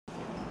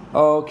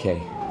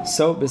Okay,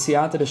 so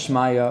B'siyata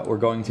D'Shmaya, we're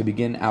going to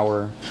begin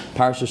our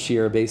Parsha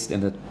Shir based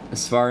in the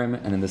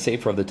Svarim and in the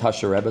Sefer of the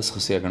Tasha Rebbe's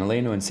Chosei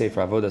Aleinu and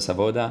Sefer Avodas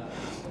Avoda.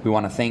 We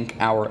want to thank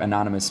our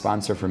anonymous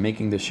sponsor for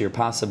making this shir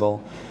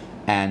possible,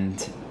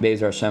 and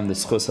Be'ezer Hashem, the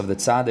Schus of the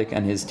Tzaddik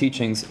and his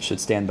teachings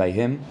should stand by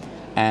him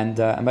and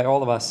by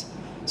all of us.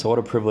 So what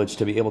a privilege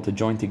to be able to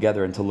join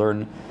together and to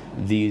learn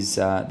these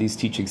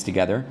teachings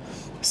together.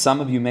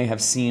 Some of you may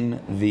have seen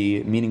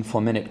the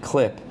Meaningful Minute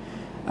clip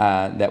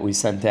that we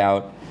sent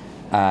out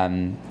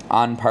on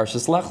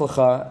Parshas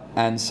Lecha,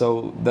 and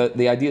so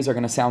the ideas are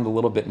going to sound a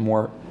little bit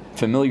more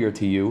familiar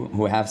to you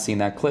who have seen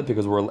that clip,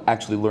 because we're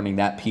actually learning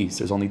that piece.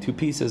 There's only two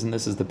pieces, and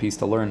this is the piece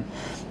to learn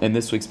in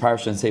this week's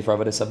Parsha and Sefer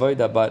Avodas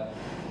Avoda. But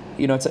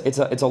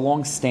it's a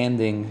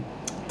long-standing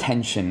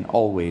tension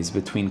always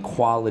between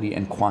quality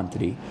and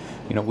quantity.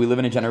 We live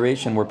in a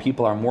generation where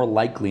people are more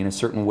likely in a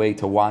certain way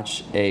to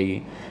watch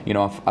a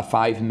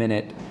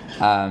 5-minute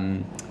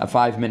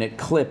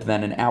clip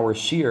than an hour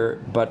shir,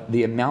 but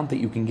the amount that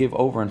you can give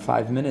over in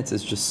 5 minutes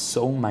is just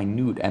so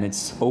minute and it's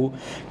so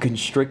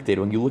constricted.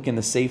 When you look in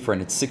the Sefer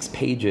and it's 6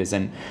 pages,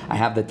 and I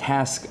have the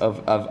task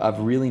of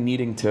really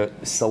needing to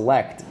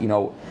select,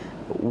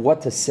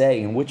 what to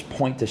say and which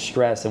point to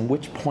stress and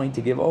which point to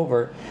give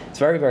over, it's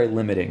very, very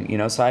limiting.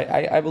 So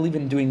I believe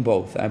in doing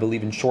both. I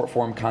believe in short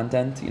form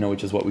content,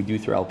 which is what we do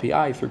through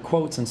LPI, through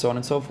quotes and so on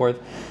and so forth.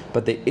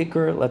 But the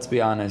ikr, let's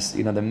be honest,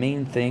 the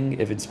main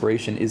thing, if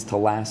inspiration is to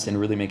last and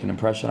really make an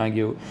impression on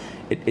you,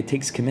 it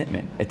takes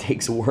commitment. It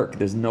takes work.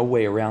 There's no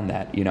way around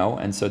that,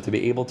 And so to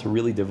be able to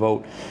really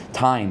devote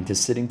time to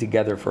sitting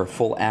together for a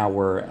full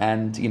hour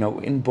and,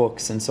 in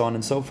books and so on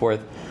and so forth,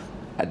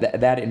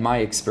 that, in my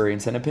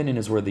experience and opinion,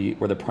 is where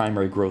the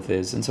primary growth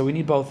is, and so we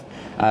need both.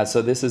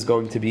 So this is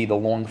going to be the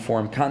long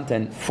form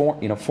content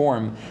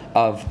form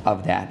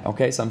of that.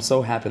 Okay, so I'm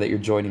so happy that you're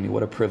joining me.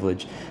 What a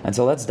privilege! And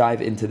so let's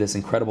dive into this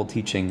incredible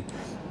teaching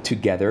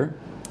together.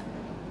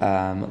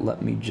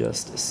 Let me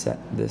just set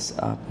this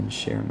up and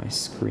share my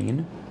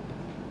screen.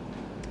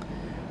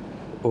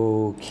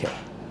 Okay.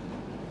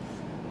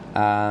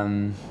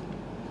 You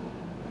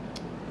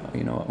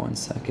know what? 1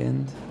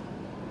 second.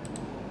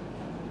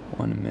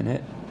 1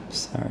 minute.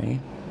 Sorry.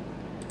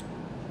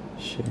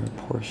 Share a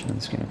portion of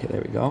the screen. Okay,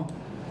 there we go.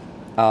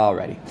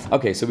 Alrighty.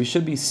 Okay, so we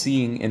should be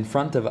seeing in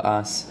front of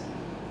us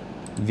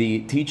the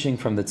teaching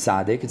from the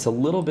Tzaddik. It's a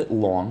little bit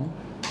long.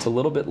 It's a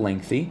little bit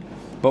lengthy,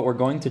 but we're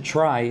going to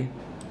try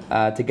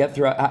to get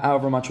through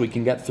however much we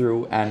can get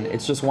through, and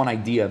it's just one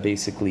idea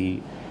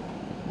basically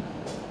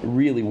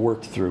really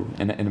worked through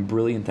in a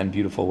brilliant and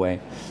beautiful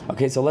way.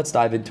 Okay, so let's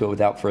dive into it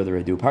without further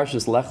ado.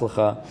 Parshas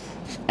Lecha,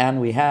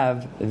 and we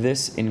have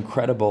this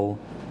incredible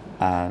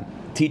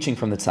teaching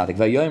from the Tzaddik.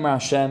 Vayomer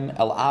Hashem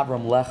el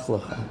Avram Lech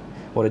Lecha.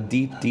 What a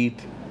deep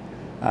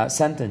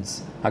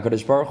sentence.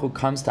 HaKadosh Baruch Hu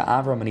comes to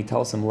Avram and he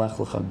tells him, Lech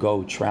Lecha,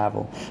 go,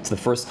 travel. It's the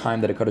first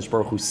time that HaKadosh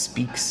Baruch Hu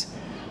speaks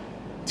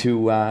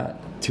to a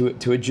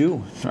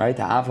Jew, right?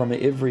 To Avram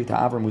Ivri, to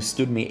Avram who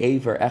stood me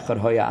Aver, Echad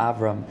Hoya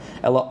Avram,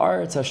 Ela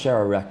Aretz Asher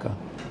Areka.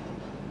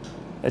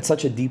 It's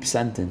such a deep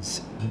sentence.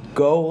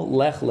 Go,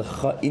 Lech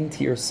Lecha,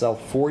 into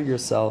yourself, for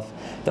yourself.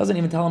 It doesn't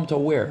even tell him to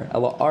where.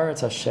 Ela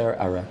Aretz Asher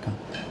Areka.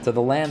 To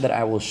the land that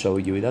I will show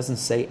you. He doesn't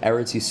say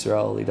Eretz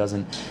Yisrael. He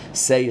doesn't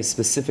say a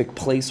specific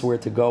place where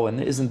to go. And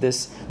isn't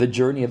this the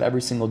journey of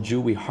every single Jew?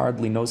 We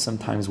hardly know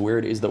sometimes where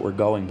it is that we're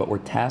going, but we're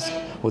tasked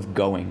with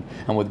going.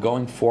 And with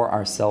going for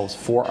ourselves,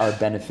 for our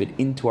benefit,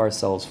 into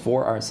ourselves,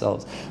 for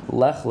ourselves.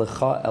 Lech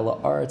Lecha, Ela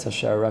Aretz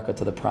Asher Areka,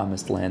 to the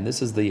promised land.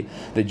 This is the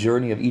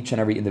journey of each and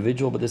every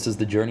individual, but this is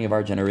the journey of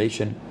our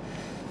generation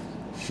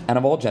and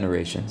of all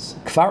generations.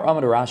 Kfar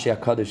Amad Rashi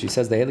HaKadosh, he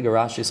says, the Heilige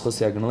Rashi is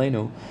Chosei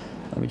Aleinu.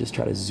 Let me just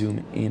try to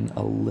zoom in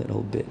a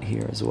little bit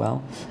here as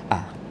well.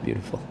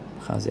 Beautiful.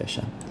 Chazi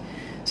Hashem.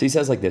 So he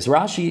says like this.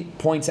 Rashi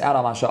points out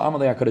and he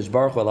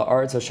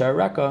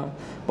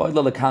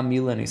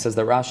says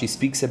that Rashi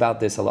speaks about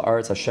this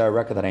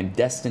that I'm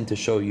destined to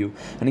show you,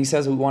 and he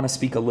says we want to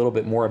speak a little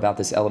bit more about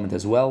this element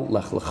as well.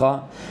 Lech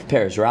Lecha,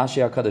 Perish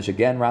Rashi HaKadosh.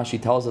 Again,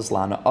 Rashi tells us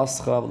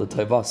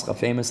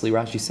famously.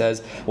 Rashi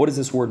says, what does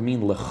this word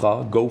mean?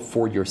 Lecha, go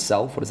for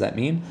yourself. What does that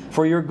mean?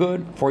 For your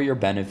good, for your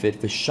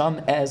benefit.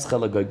 V'sham ez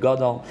chelagoy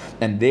gadol,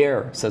 and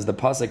there, says the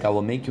pasuk, I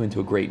will make you into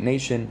a great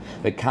nation.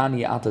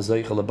 V'kani ata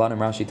zoicha lebanim.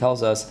 Rashi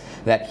tells us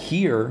that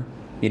here,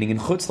 meaning in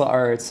Chutz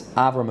La'aretz,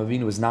 Avram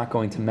Avinu is not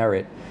going to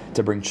merit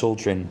to bring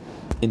children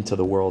into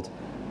the world.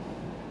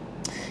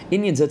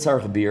 Inyan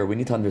Zetzar Chabir, we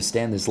need to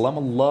understand this.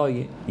 Lama lo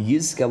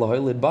yizke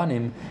lahoylid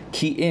banim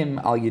ki im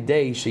al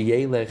yedei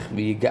sheyelech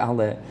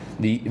v'yigale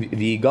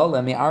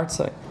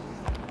me'artzai.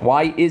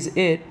 Why is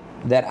it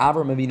that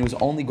Avram Avinu is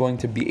only going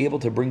to be able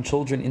to bring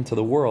children into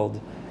the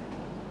world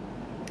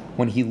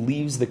when he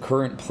leaves the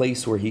current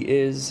place where he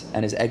is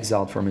and is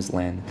exiled from his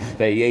land.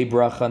 Ve'yeh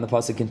bracha, and the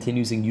pasuk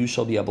continues, and you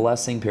shall be a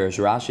blessing. Perish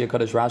Rashi,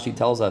 HaKadosh Rashi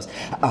tells us,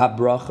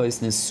 bracha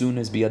is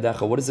nesunas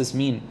biyadecha. What does this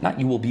mean?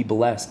 Not you will be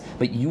blessed,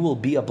 but you will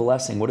be a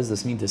blessing. What does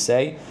this mean to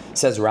say?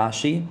 Says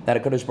Rashi,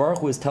 that HaKadosh Baruch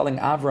Hu is telling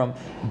Avram,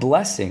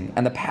 blessing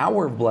and the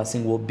power of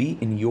blessing will be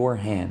in your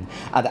hand.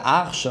 Ad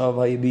achshav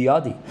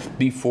hayibiyadi.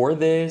 Before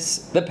this,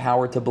 the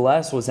power to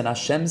bless was in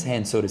Hashem's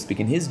hand, so to speak,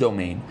 in His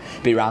domain.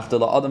 Beirachta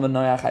la'adam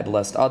v'noach, I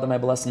blessed Adam, I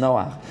blessed Noach.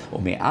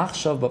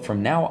 U'me'achshav, but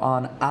from now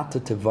on, ata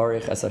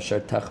tevarich es asher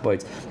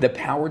techboitz. The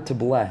power to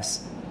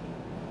bless.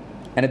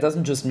 And it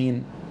doesn't just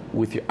mean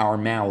with our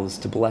mouths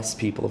to bless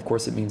people. Of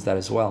course, it means that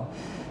as well.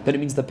 But it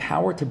means the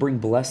power to bring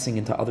blessing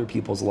into other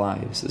people's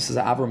lives. This is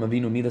Avram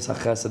Avinu Midas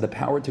HaChesed, the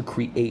power to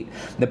create,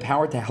 the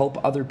power to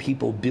help other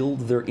people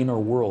build their inner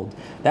world.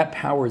 That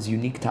power is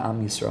unique to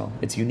Am Yisrael.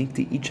 It's unique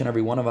to each and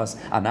every one of us.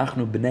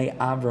 Anachnu b'nei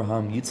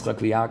Avraham, Yitzchak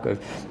v'Yaakov.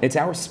 It's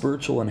our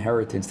spiritual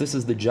inheritance. This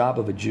is the job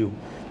of a Jew,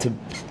 to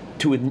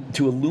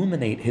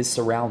illuminate his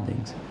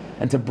surroundings,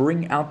 and to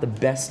bring out the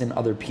best in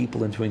other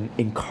people, and to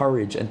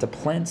encourage and to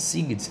plant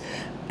seeds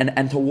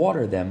and to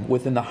water them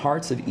within the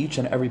hearts of each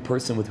and every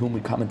person with whom we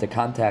come into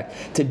contact,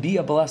 to be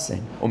a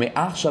blessing. If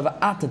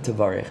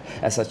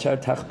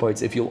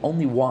you'll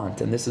only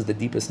want, and this is the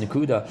deepest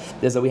nekuda,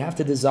 is that we have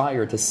to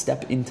desire to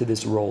step into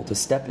this role, to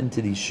step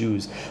into these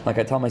shoes. Like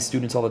I tell my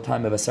students all the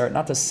time,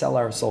 not to sell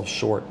ourselves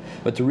short,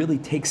 but to really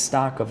take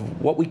stock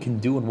of what we can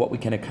do and what we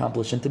can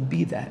accomplish, and to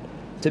be that.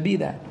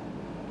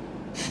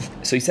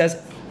 So he says,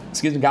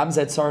 he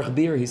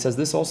says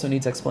this also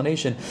needs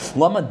explanation.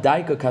 Lama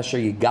daika kasher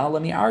yigala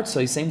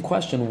mi'artzai. Same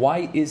question.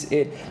 Why is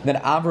it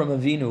that Avram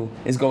Avinu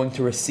is going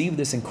to receive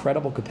this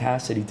incredible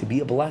capacity to be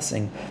a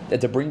blessing,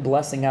 that to bring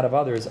blessing out of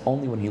others,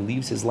 only when he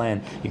leaves his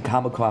land?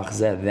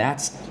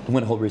 That's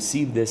when he'll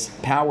receive this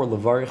power.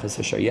 And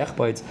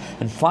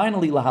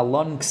finally,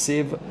 lahalon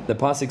ksiv, the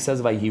pasuk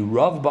says,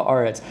 "Vayirav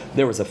ba'aretz."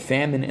 There was a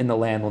famine in the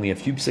land. Only a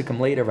few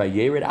psukim later,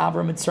 Vayered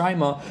Avram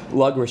Mitzrayma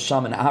lag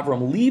risham, and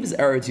Avram leaves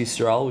Eretz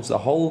Yisrael, which is the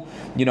whole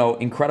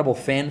incredible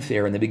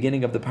fanfare in the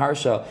beginning of the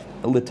parsha.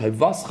 And a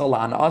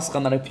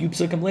few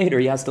psukim later,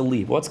 he has to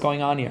leave. What's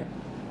going on here?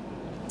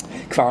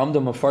 All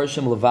the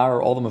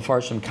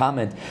Mefarshim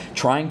comment,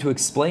 trying to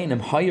explain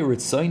him. If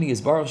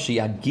HaKadosh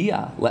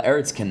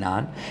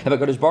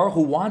Baruch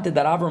Hu wanted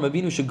that Avram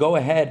Avinu should go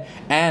ahead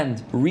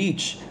and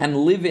reach and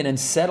live in and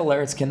settle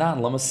Eretz Canaan,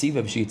 Rashi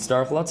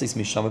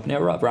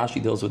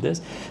deals with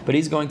this, but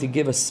he's going to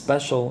give a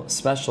special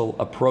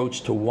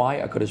approach to why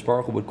HaKadosh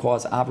Baruch Hu would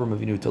cause Avram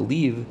Avinu to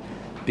leave,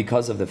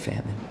 because of the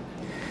famine.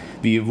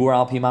 He says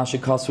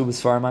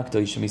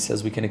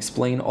we can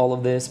explain all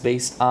of this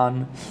based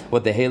on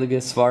what the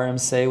Heilige Svarim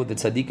say, what the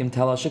Tzaddikim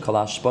tell us,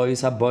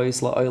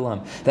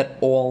 that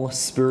all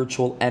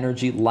spiritual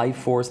energy, life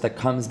force that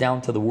comes down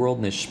to the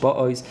world, it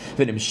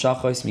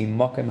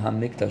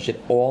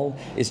all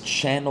is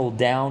channeled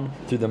down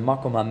through the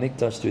Makom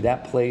HaMikdash, through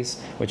that place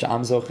which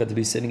I'm zochet to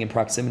be sitting in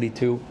proximity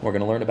to. We're going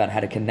to learn about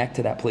how to connect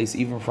to that place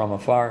even from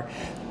afar.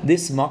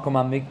 This Makom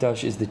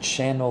HaMikdash is the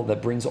channel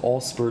that brings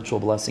all spiritual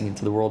blessing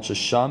into the world.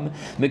 Shasham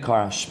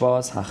Mikar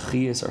Ashpas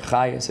Hachiyas, or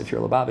Chayas if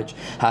you're Lubavitch,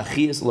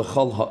 Hachiyas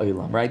Lechol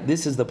Ha'olam. Right?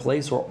 This is the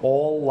place where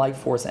all life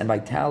force and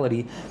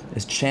vitality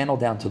is channeled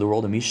down to the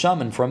world of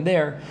Misham, and from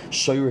there,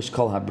 Shoyrish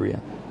Kol Habriya.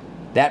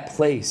 That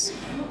place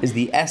is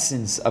the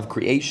essence of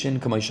creation.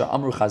 K'moisha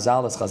Amru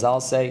Chazal, as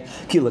Chazal say,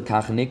 Ki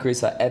lekach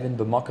nikris ha'evan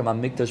b'makam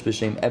ha'mikdash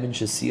b'shem Evan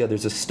Shasiya.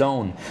 There's a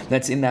stone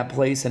that's in that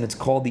place, and it's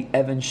called the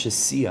Evan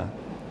Shasiya,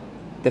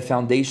 the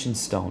foundation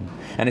stone.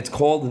 And it's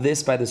called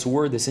this by this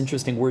word, this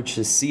interesting word,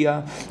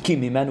 Shasiya, Ki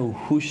mimenu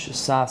hush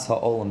sas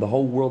ha'olam. The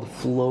whole world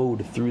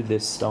flowed through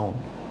this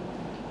stone.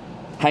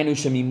 Hainu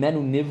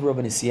shemimenu nivra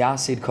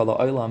v'nisiyasid kol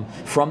ha'olam.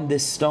 From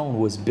this stone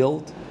was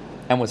built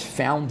and was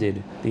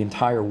founded the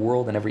entire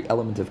world and every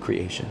element of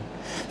creation.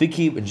 And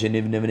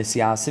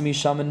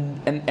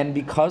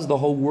because the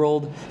whole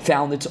world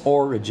found its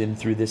origin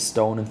through this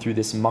stone and through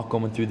this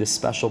makom and through this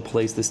special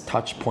place, this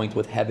touch point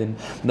with heaven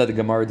that the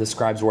Gemara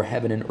describes, where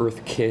heaven and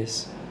earth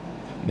kiss.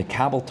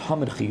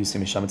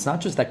 It's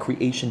not just that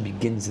creation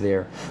begins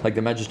there, like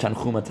the Medrash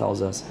Tanchuma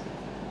tells us,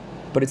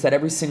 but it's that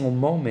every single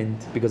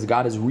moment, because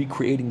God is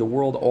recreating the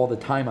world all the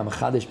time. Every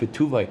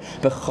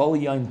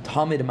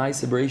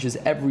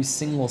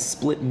single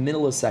split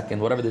millisecond,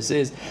 whatever this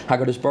is,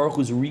 HaKadosh Baruch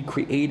Hu is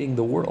recreating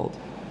the world.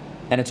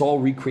 And it's all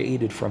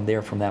recreated from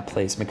there, from that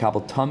place. That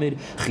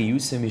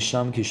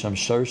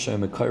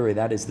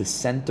is the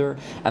center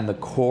and the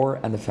core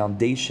and the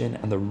foundation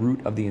and the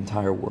root of the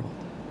entire world.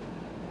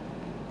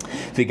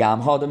 And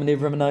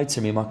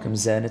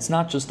it's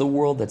not just the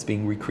world that's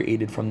being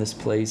recreated from this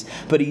place,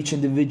 but each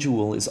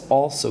individual is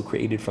also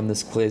created from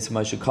this place. That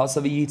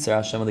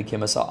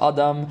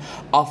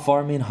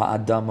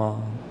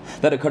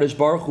HaKadosh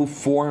Baruch Hu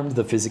formed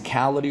the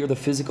physicality or the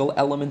physical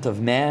element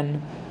of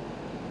man,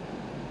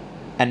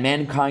 and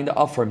mankind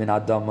afar min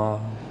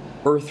adama,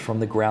 earth from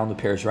the ground. The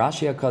Perish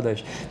Rashi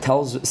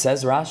HaKadosh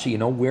says Rashi,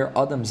 where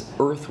Adam's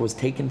earth was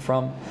taken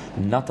from,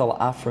 natal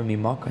afar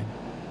mimakim.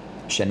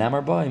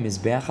 Shenamar ba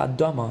mizbeach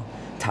adama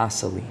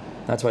tasali.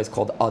 That's why it's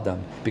called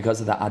Adam,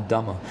 because of the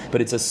Adama. But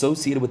it's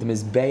associated with the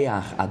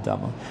Mizbeach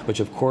Adama, which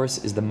of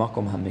course is the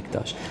Makom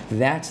HaMikdash.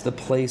 That's the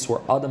place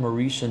where Adam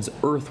Arishan's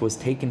earth was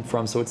taken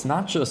from. So it's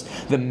not just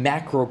the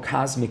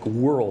macrocosmic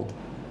world.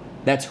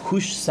 That's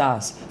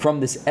Hushsas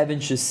from this Evan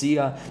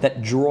Shasiya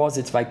that draws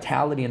its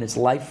vitality and its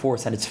life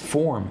force and its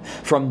form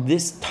from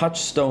this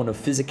touchstone of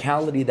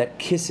physicality that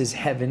kisses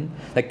heaven,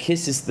 that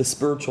kisses the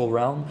spiritual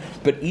realm.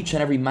 But each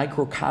and every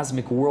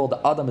microcosmic world,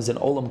 Adam is an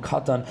Olam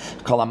Katan,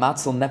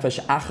 Kalamatzel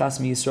Nefesh Achas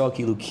Mi Yisrael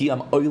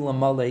Kilukiyam Olam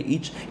Maleh.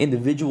 Each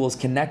individual is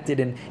connected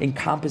and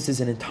encompasses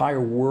an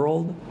entire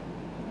world.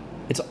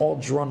 It's all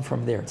drawn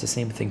from there. It's the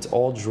same thing. It's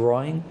all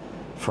drawing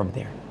from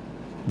there.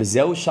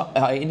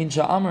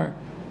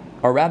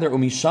 Or rather,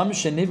 umisham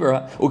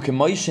shenivra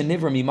ukemoi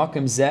shenivra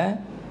mimakim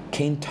zeh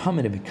kain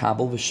tamin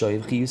b'kabel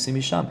v'shoyev chiyusim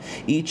misham.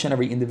 Each and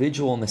every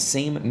individual in the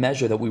same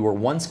measure that we were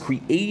once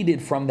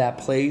created from that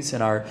place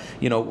and our,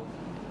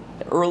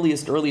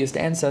 earliest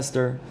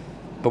ancestor,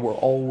 but we're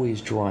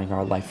always drawing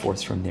our life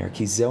force from there.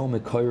 Ki zeh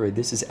mekoyre,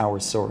 this is our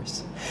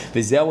source.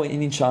 V'zeh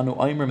inin shanu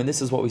oimrim, and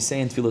this is what we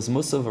say in Tfilas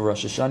Musaf of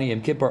Rosh Hashanah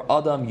Yom Kippur.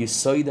 Adam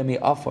yisoida mi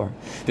afar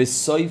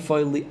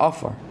v'soifoi li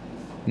afar.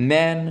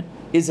 Man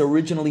is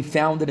originally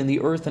founded in the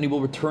earth and he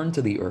will return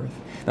to the earth.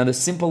 Now the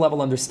simple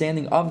level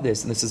understanding of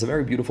this, and this is a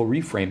very beautiful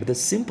reframe, but the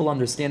simple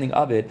understanding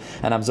of it,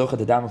 and I'm Zocha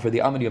the Dama for the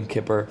Amid Yom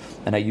Kippur,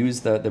 and I use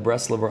the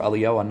Breslov or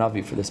Eliyahu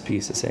Navi for this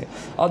piece to say,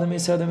 Adam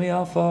Yisodami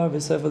Afar,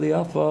 V'Sefali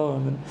Afar,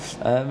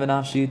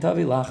 V'Nafshi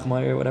Tavi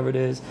Lachmai, or whatever it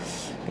is.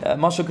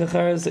 Mashal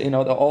Kacheres,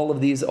 all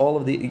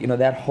of the,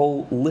 that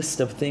whole list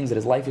of things that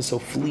his life is so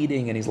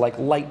fleeting, and he's like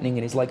lightning,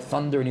 and he's like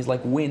thunder, and he's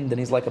like wind, and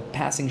he's like a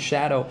passing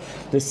shadow.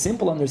 The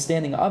simple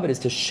understanding of it is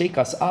to shake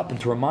us up and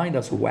to remind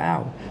us,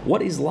 wow,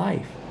 what is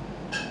life?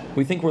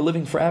 We think we're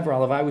living forever.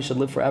 Alavai, we should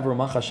live forever.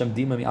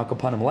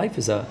 Life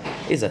is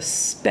a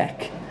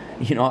speck,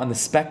 on the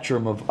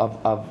spectrum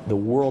of the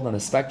world, on the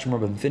spectrum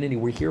of infinity.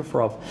 We're here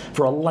for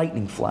a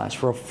lightning flash,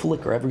 for a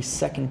flicker. Every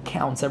second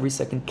counts.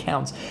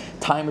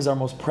 Time is our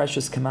most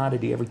precious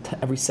commodity.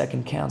 Every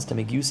second counts to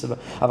make use of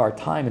our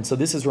time. And so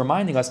this is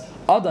reminding us,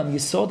 Adam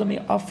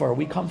Yisodami Afar.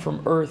 We come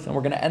from earth, and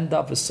we're going to end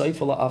up as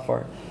Seifala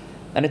Afar.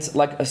 And it's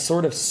like a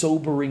sort of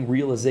sobering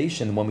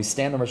realization when we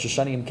stand on Rosh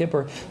Hashanah Yom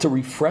Kippur to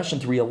refresh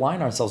and to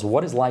realign ourselves.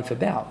 What is life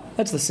about?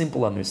 That's the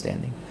simple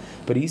understanding.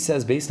 But he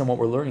says, based on what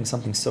we're learning,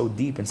 something so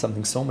deep and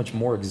something so much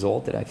more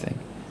exalted, I think.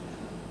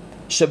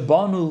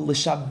 Shabanu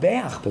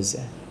l'shabeach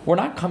b'zeh. We're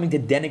not coming to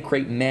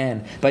denigrate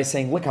man by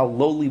saying, look how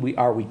lowly we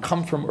are. We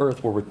come from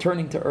earth. We're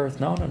returning to earth.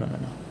 No.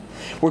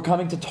 We're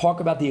coming to talk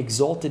about the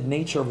exalted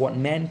nature of what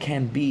man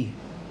can be.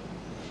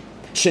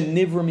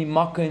 Shenivra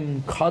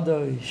mimakim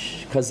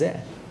kadosh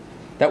kazeh.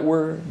 That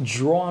we're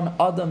drawn,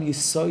 Adam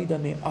Yisoida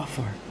me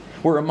Afar.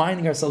 We're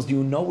reminding ourselves, do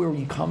you know where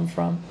we come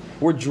from?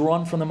 We're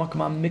drawn from the Makom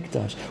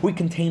HaMikdash. We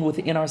contain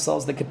within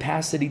ourselves the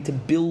capacity to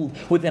build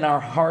within our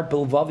heart,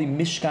 Bilvavi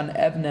Mishkan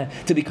Evne,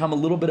 to become a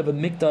little bit of a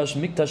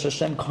Mikdash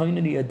Hashem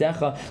Koinani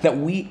Adecha, that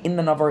we in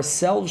and of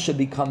ourselves should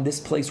become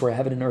this place where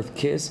heaven and earth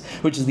kiss,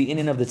 which is the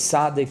inyan of the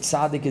Tzaddik.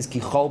 Tzaddik is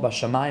Kichol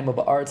B'Shamayim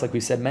B'Aretz, like we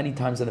said many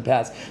times in the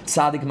past.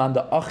 Tzaddik man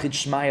da'achid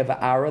Shmaya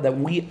V'Ara, that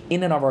we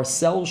in and of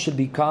ourselves should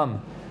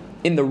become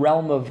in the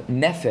realm of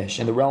nefesh,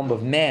 in the realm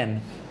of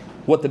man,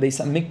 what the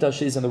Beis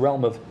HaMikdash is in the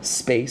realm of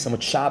space, and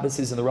what Shabbos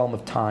is in the realm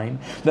of time,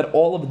 that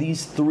all of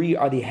these three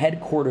are the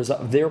headquarters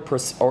of their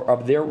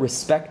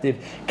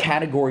respective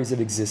categories of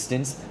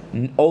existence,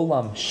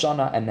 Olam,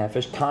 Shana, and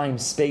Nefesh, time,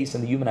 space,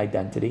 and the human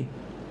identity.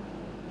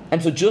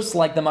 And so just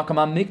like the Makom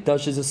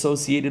HaMikdash is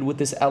associated with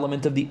this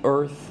element of the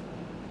earth,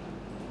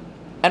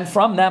 and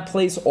from that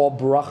place all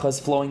brachas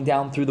flowing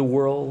down through the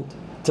world,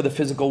 to the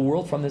physical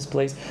world from this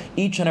place,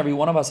 each and every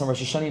one of us on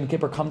Rosh Hashanah and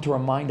Kippur come to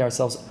remind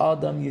ourselves,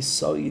 Adam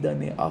Yisoida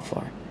me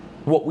Afar,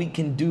 what we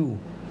can do,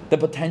 the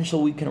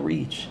potential we can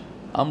reach.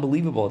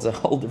 Unbelievable. It's a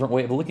whole different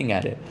way of looking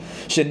at it.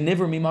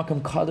 Shenivr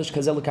mimakam kadosh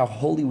kazeh, look how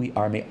holy we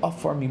are. Me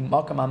afar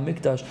mimakam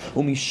hamikdash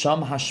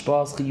umisham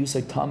hashpas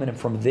chiyusay tamin, and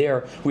from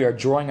there we are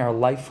drawing our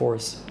life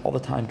force all the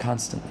time,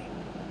 constantly.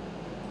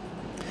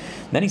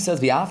 Then he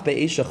says, V'af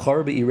be'esha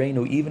char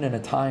be'irenu, even in a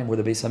time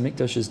where the Beis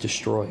HaMikdash is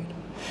destroyed.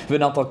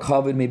 V'natal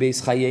kavod me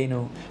beis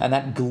chayenu, and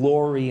that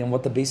glory and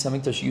what the Beis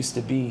HaMikdash used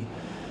to be,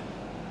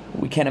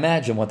 we can't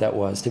imagine what that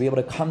was. To be able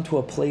to come to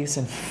a place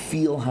and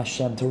feel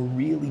Hashem, to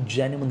really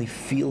genuinely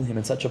feel Him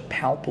in such a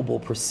palpable,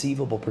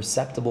 perceivable,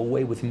 perceptible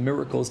way with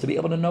miracles, to be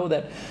able to know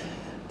that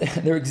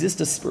there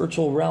exists a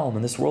spiritual realm,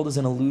 and this world is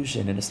an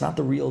illusion, and it's not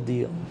the real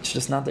deal. It's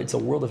just not that. It's a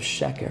world of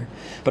sheker,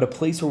 but a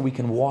place where we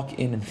can walk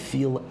in and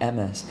feel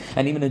emes.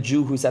 And even a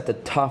Jew who's at the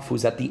tuf,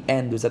 who's at the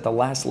end, who's at the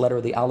last letter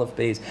of the Aleph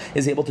Beis,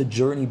 is able to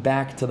journey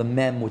back to the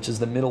Mem, which is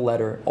the middle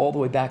letter, all the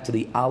way back to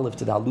the Aleph,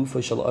 to the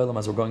Alufa Shel Olam,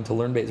 as we're going to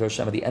learn Be'ez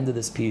Hashem at the end of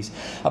this piece.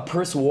 A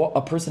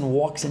person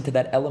walks into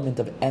that element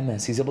of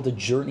emes. He's able to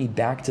journey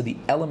back to the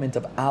element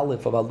of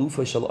Aleph, of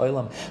Alufa Shel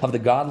Olam, of the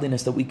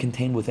godliness that we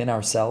contain within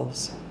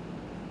ourselves.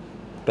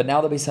 But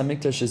now the Beis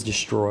HaMikdash is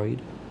destroyed.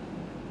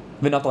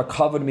 When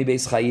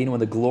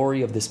the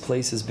glory of this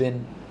place has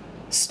been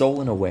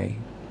stolen away.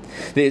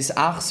 This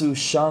achsu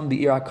sham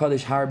be'ir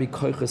hakadosh harbi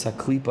koiches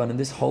haklipa, and in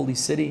this holy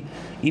city,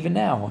 even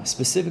now,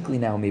 specifically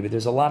now, maybe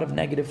there's a lot of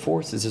negative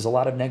forces. There's a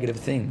lot of negative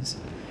things.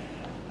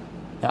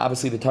 Now,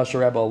 obviously, the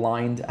Tasher Rebbe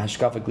aligned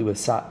hashkafically with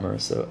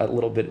Satmar, so a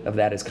little bit of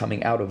that is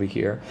coming out over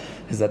here.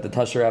 Is that the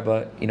Tasher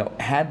Rebbe,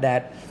 had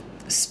that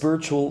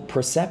spiritual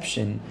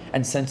perception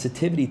and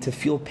sensitivity to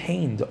feel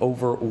pained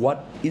over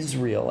what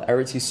Israel,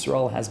 Eretz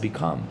Yisrael, has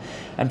become.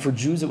 And for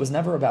Jews, it was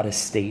never about a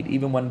state,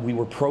 even when we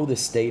were pro the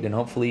state, and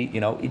hopefully,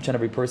 each and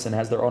every person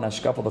has their own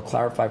hashkafa to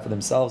clarify for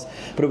themselves.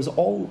 But it was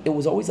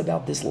always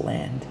about this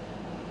land.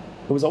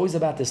 It was always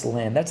about this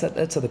land. That's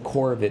at the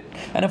core of it.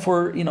 And if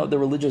we're, the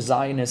religious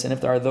Zionists, and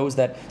if there are those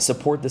that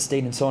support the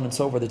state and so on and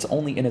so forth, it's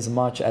only in as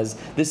much as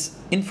this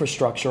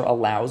infrastructure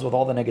allows, with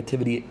all the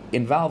negativity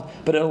involved,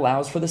 but it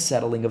allows for the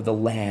settling of the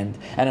land,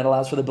 and it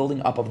allows for the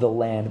building up of the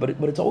land. But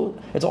it's all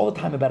the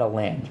time about a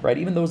land, right?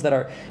 Even those that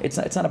are, it's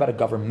not about a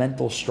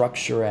governmental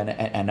structure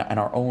and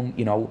our own,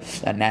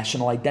 a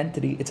national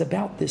identity. It's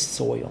about this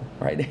soil,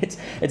 right?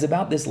 It's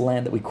about this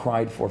land that we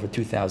cried for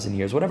 2,000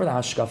 years, whatever the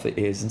hashkafa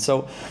is. And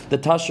so the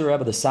Tasher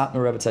Rebbe, the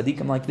Satmar Rebbe,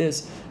 tzaddikim like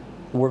this,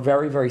 were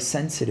very, very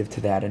sensitive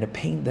to that, and it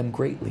pained them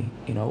greatly.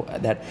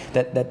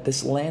 That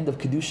this land of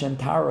kedusha and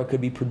tara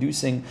could be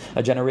producing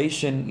a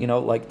generation,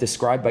 like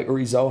described by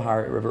Uri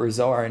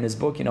Zohar in his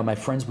book. My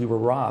friends, we were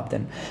robbed,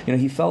 and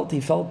he felt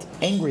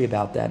angry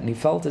about that, and he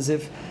felt as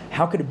if,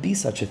 how could it be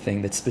such a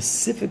thing that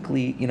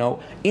specifically,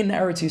 in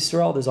Eretz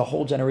Yisrael, there's a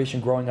whole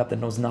generation growing up that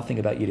knows nothing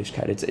about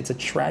Yiddishkeit. It's a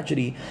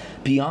tragedy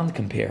beyond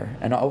compare,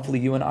 and hopefully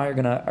you and I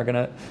are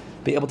gonna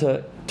be able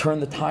to turn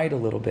the tide a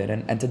little bit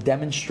and to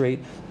demonstrate,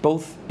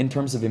 both in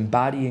terms of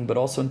embodying, but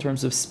also in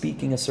terms of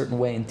speaking a certain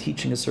way and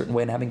teaching a certain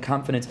way and having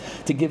confidence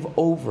to give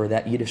over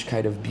that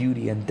Yiddishkeit of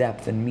beauty and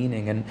depth and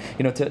meaning, and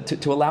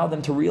to allow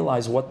them to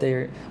realize what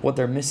they're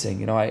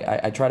missing.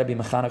 I try to be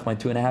mechanech my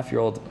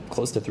 2.5-year-old,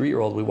 close to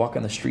 3-year-old. We walk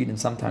on the street and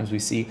sometimes we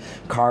see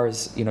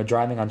cars,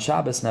 driving on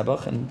Shabbos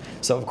Nebuch, and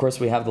so of course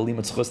we have the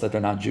limud zchus that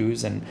they're not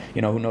Jews, and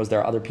who knows,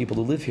 there are other people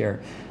who live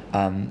here.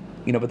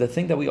 But the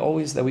thing that we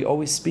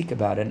always speak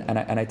about,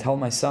 and I tell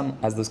my son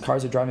as those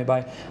cars are driving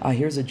by,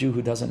 here's a Jew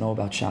who doesn't know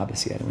about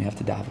Shabbos yet, and we have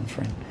to daven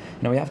for him.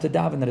 We have to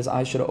daven that his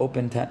eyes should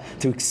open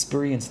to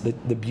experience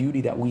the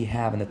beauty that we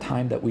have and the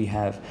time that we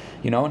have.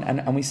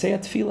 And we say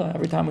at tefillah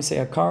every time we say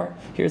a car,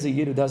 here's a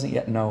Yid who doesn't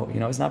yet know.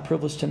 He's not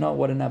privileged to know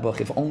what a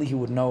nebuch. If only he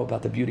would know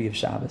about the beauty of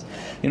Shabbos.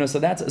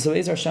 So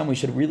Ezer Hashem, we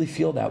should really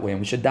feel that way, and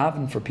we should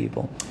daven for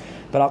people.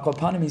 But Al Kol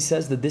Panim, he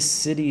says that this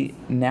city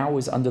now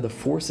is under the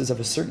forces of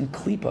a certain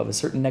klipa, of a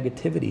certain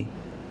negativity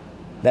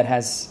that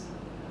has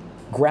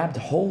grabbed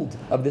hold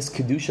of this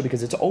kedusha,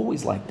 because it's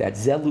always like that.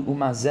 Zelu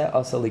umazeh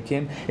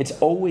asalikim. It's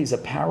always a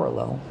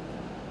parallel.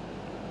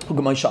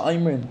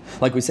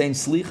 Like we say in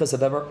Slichas of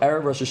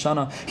Erev Rosh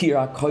Hashanah, here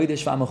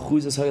kodesh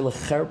v'amachuzas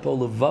ha'lecherpo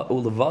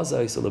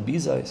levazais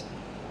lebizais.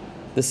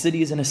 The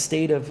city is in a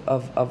state of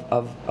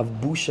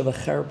busha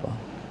v'cherpa.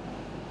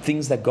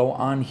 Things that go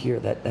on here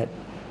that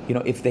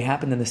if they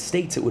happened in the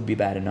States, it would be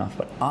bad enough.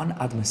 But on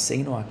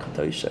Admasenu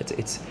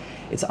HaKadosh,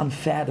 it's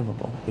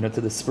unfathomable,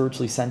 to the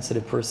spiritually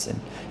sensitive person.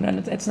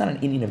 And it's not an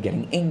inyan of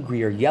getting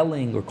angry or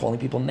yelling or calling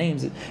people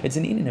names. It's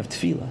an inyan of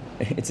tefillah.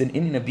 It's an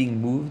inyan of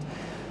being moved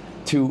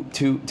to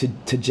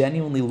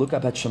genuinely look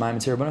up at Shemaim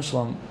and say, Rabbanu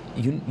Shalom,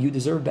 you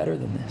deserve better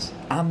than this.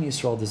 Am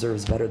Yisrael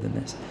deserves better than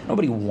this.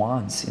 Nobody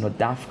wants,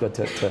 dafka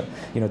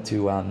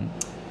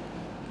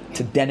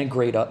to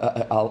denigrate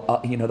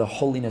the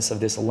holiness of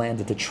this land,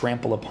 and to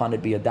trample upon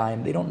it, be a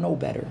dime. They don't know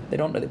better. The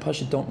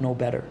Pashut don't know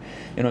better.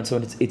 And so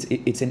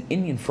it's an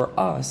inyan for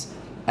us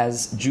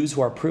as Jews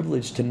who are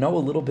privileged to know a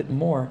little bit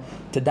more,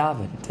 to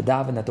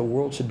daven that the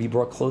world should be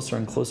brought closer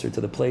and closer to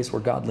the place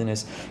where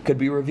godliness could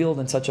be revealed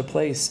in such a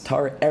place,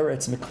 Tar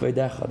Eretz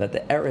Mikvedecha, that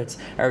the Eretz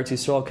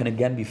Yisrael can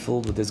again be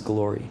filled with His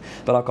glory.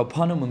 But from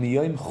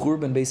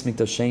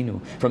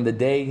the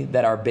day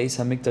that our Beis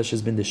HaMikdash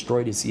has been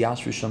destroyed,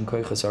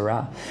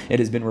 it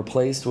has been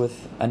replaced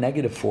with a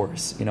negative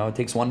force. It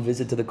takes one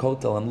visit to the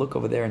Kotel and look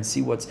over there and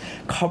see what's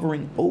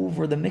covering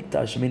over the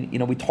Mikdash.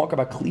 We talk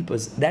about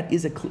klipas. That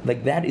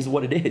is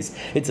what it is.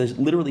 It's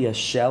literally a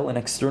shell, an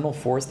external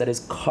force that is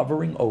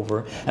covering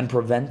over and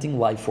preventing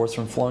life force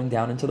from flowing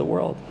down into the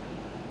world.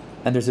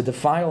 And there's a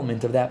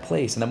defilement of that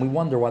place. And then we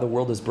wonder why the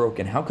world is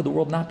broken. How could the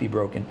world not be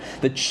broken?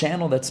 The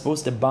channel that's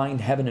supposed to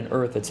bind heaven and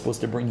earth, that's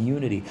supposed to bring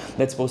unity,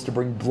 that's supposed to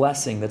bring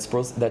blessing, that's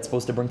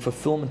supposed to bring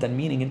fulfillment and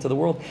meaning into the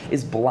world,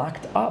 is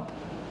blocked up.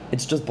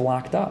 It's just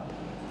blocked up.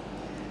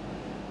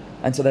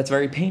 And so that's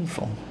very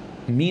painful.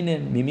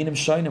 Miminim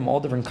shainim,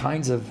 all different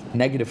kinds of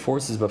negative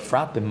forces, but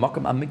frat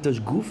b'makom hamikdash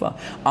gufa,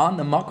 on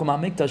the makom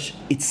hamikdash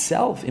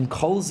itself, in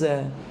kol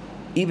zeh,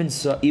 Even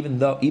so,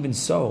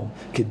 Kedushas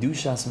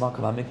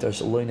Makam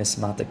HaMikdash Eloi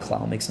Nesmata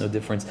Klal makes no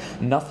difference.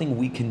 Nothing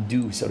we can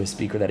do, so to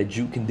speak, or that a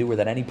Jew can do, or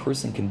that any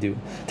person can do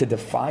to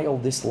defile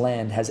this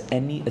land has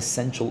any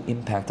essential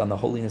impact on the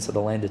holiness of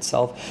the land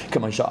itself.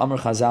 Kamaisha Amr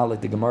Chazal, like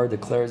the Gemara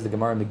declares, the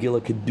Gemara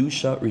Megillah,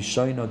 Kedusha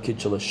Rishono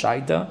Kitchala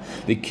Shaita,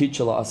 the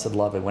Kitchala Asad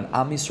Lave. When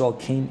Am Yisrael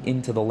came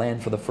into the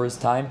land for the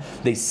first time,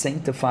 they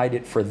sanctified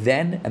it for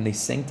then, and they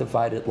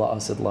sanctified it La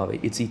Asad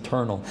Lave. It's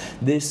eternal.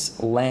 This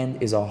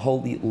land is a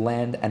holy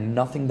land, and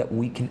nothing that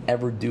we can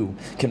ever do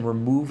can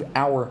remove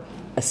our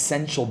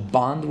essential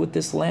bond with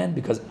this land,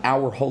 because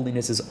our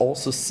holiness is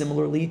also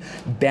similarly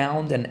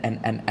bound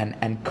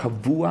and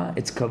kavua.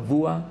 It's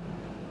kavua.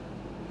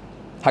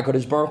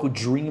 HaKadosh Baruch Hu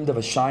dreamed of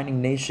a shining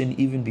nation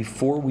even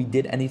before we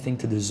did anything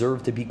to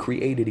deserve to be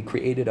created. He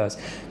created us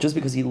just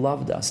because He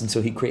loved us, and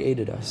so He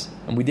created us.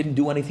 And we didn't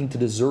do anything to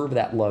deserve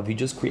that love. He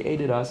just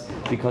created us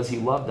because He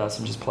loved us.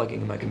 I'm just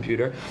plugging in my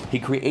computer. He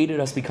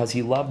created us because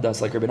He loved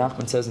us. Like Rabbi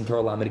Nachman says in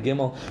Torah Lamed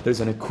Gimel, there's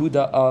an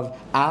akuda of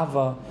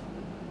Ava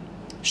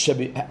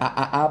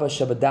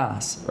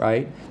Shabadas,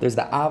 right? There's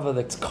the Ava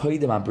that's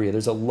Koidem Abriya.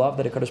 There's a love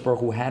that HaKadosh Baruch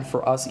Hu had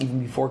for us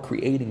even before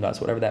creating us,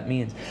 whatever that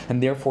means.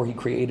 And therefore He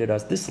created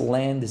us. This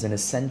land is an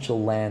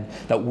essential land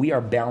that we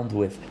are bound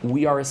with.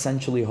 We are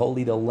essentially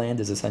holy. The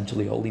land is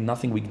essentially holy.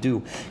 Nothing we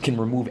do can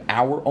remove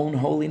our own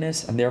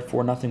holiness, and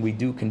therefore nothing we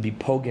do can be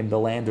pogim the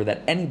land, or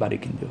that anybody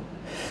can do.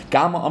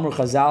 Gama Amr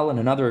Chazal, and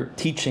another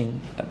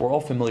teaching that we're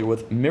all familiar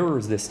with,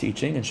 mirrors this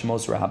teaching in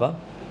Shemos Rabbah.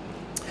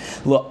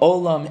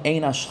 La'olam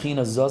ein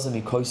hashchina zaza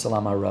mikoisel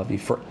ha'maravi.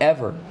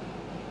 Forever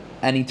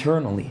and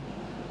eternally,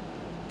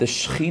 the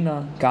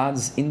Shechina,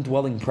 God's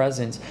indwelling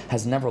presence,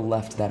 has never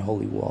left that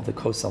holy wall, the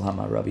Kosel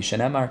HaMaravi.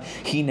 Shenemar,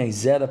 Hine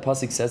Zeh, the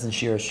Pasuk says in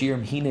Shir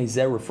HaShirim, Hine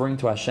Zeh, referring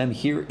to Hashem,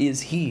 here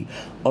is He,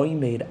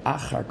 Oimed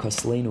Achar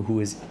Koslenu, who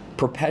is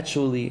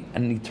perpetually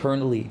and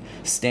eternally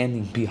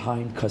standing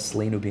behind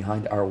Kaslenu,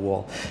 behind our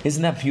wall.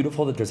 Isn't that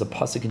beautiful that there's a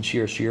pasuk in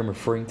Shir HaShirim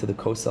referring to the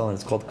Kosel, and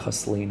it's called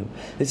Kaslenu?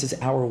 This is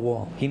our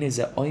wall. This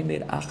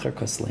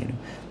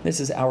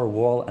is our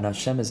wall, and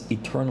Hashem is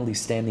eternally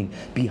standing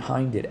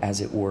behind it,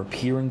 as it were,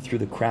 peering through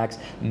the cracks.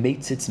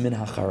 Meitzitz min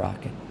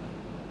hacharakin.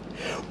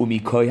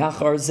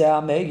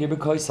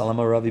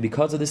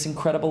 Because of this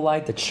incredible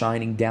light that's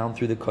shining down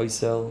through the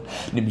koisel,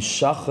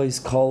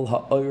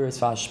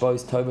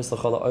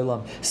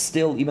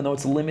 still, even though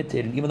it's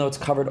limited and even though it's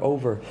covered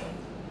over,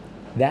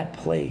 that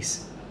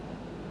place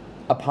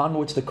upon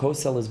which the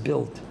kosel is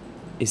built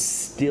is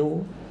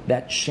still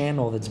that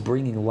channel that's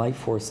bringing life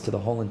force to the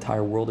whole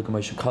entire world. The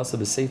Gemara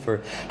Sefer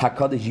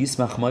Hakadosh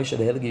Yismach Moshe,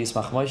 the Heilige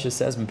Yismach Moshe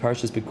says in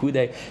Parashas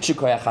Pekudei,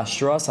 Shikoyach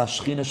Hashras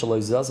Hashchina Shelo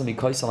Zazim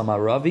Mikoisel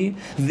HaMaravi.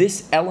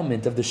 This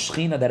element of the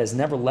Shechina that has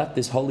never left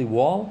this holy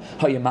wall,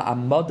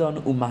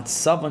 Hayama'amadan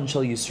Umatsavan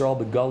Shel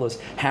Yisrael Begalus,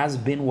 has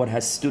been what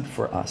has stood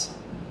for us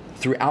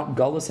throughout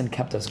Galus and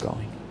kept us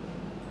going.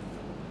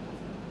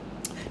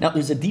 Now,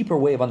 there's a deeper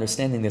way of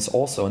understanding this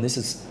also, and this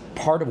is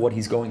part of what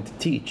he's going to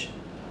teach.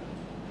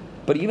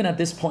 But even at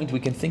this point, we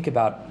can think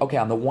about, okay,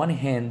 on the one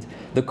hand,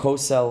 the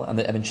Kosel and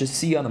the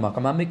Shesiya and the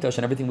Makam HaMikdash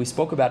and everything we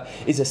spoke about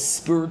is a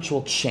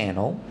spiritual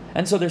channel.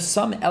 And so there's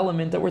some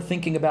element that we're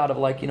thinking about of,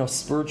 like,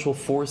 spiritual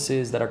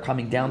forces that are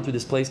coming down through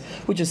this place,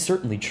 which is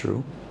certainly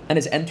true, and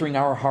is entering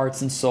our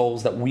hearts and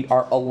souls, that we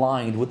are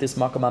aligned with this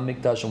Makam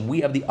HaMikdash, and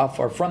we have the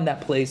Afar from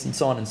that place, and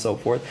so on and so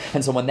forth.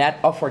 And so when that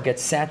Afar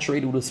gets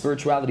saturated with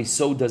spirituality,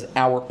 so does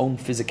our own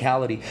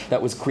physicality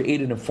that was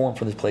created and formed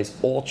from this place.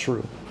 All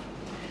true.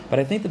 But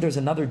I think that there's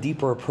another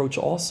deeper approach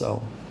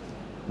also,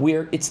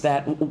 where it's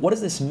that, what does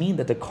this mean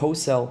that the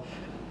Kosel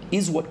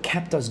is what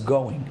kept us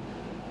going?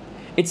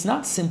 It's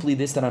not simply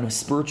this, that on a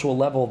spiritual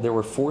level there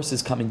were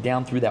forces coming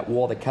down through that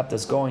wall that kept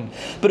us going,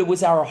 but it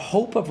was our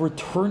hope of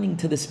returning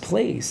to this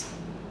place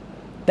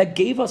that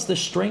gave us the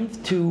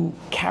strength to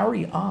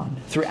carry on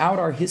throughout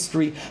our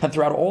history and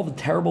throughout all the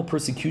terrible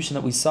persecution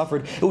that we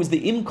suffered. It was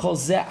the Im Kol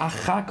Zeh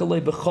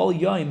Achakale B'chol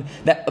Yom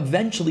that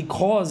eventually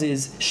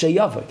causes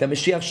Sheyavot, that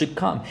Mashiach should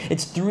come.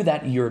 It's through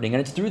that yearning,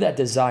 and it's through that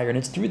desire, and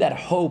it's through that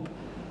hope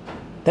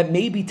that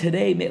maybe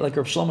today, like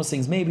Rav Shlomo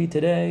sings, maybe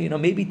today,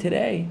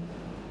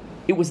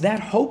 it was that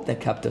hope that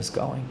kept us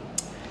going.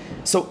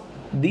 So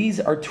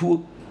these are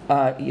two,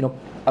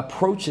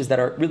 approaches that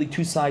are really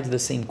two sides of the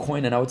same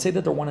coin, and I would say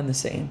that they're one and the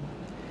same.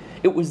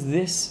 It was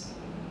this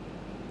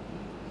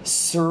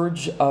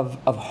surge of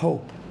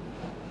hope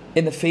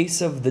in the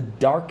face of the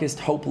darkest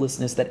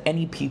hopelessness that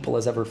any people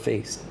has ever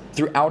faced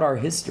throughout our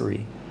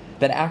history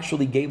that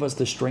actually gave us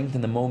the strength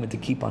in the moment to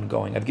keep on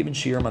going. I've given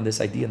shiurim on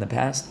this idea in the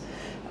past.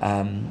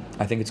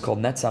 I think it's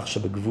called Netzach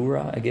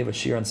Shebegvura. I gave a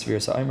shiur on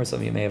Sfiras HaOmer. Some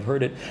of you may have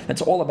heard it.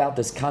 It's all about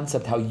this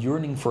concept, how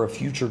yearning for a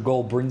future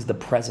goal brings the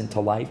present to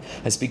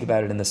life. I speak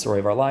about it in the Story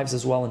of Our Lives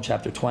as well in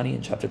chapter 20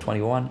 and chapter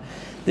 21.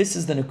 This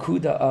is the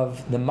Nakuda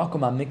of the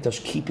Makom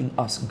HaMikdash keeping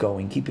us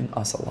going, keeping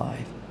us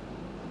alive.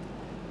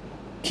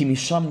 Ki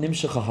misham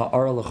nimshecha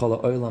ha'ara l'chol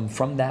ha'olam.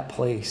 From that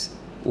place,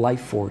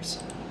 life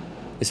force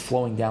is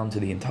flowing down to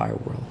the entire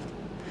world.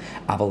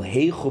 How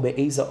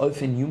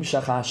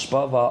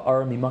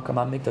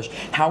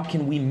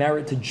can we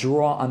merit to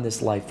draw on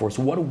this life force?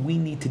 What do we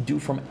need to do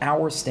from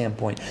our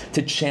standpoint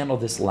to channel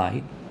this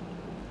light?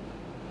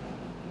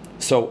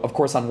 So, of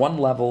course, on one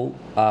level,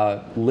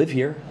 live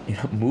here,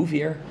 move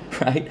here,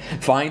 right?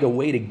 Find a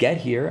way to get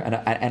here.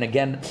 And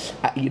again,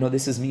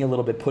 this is me a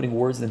little bit putting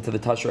words into the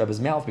Tasher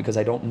Rebbe's mouth, because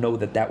I don't know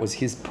that was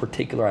his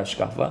particular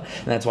hashkafa,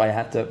 and that's why I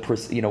have to,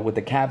 with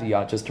the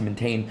caveat, just to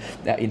maintain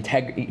the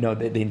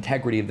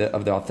integrity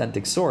of the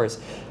authentic source.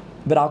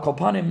 But Al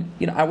Kolpanim,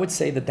 I would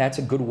say that that's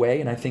a good way,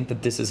 and I think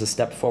that this is a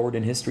step forward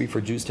in history for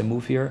Jews to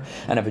move here.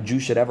 And if a Jew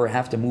should ever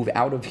have to move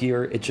out of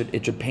here, it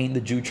should pain the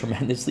Jew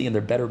tremendously, and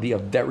there better be a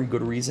very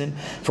good reason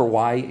for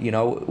why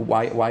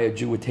a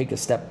Jew would take a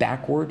step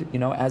backward,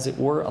 as it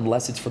were,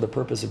 unless it's for the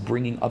purpose of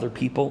bringing other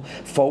people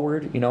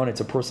forward, and it's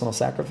a personal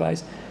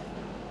sacrifice.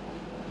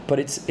 But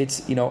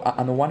it's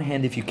on the one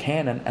hand, if you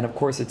can, and of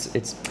course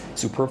it's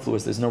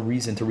superfluous, there's no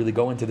reason to really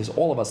go into this.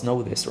 All of us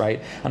know this,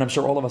 right? And I'm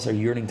sure all of us are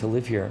yearning to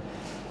live here.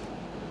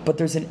 But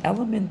there's an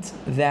element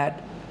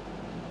that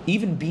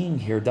even being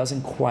here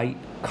doesn't quite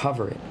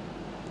cover it.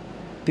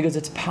 Because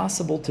it's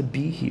possible to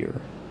be here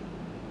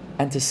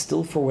and to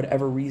still, for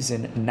whatever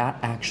reason, not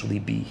actually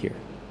be here.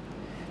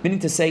 Meaning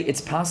to say,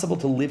 it's possible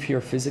to live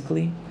here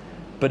physically,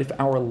 but if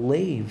our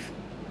lave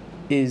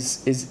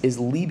is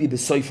libi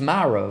b'soif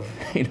marav,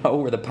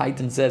 where the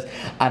Python says,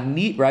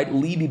 ani, right,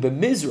 libi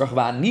b'mizrach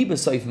v'ani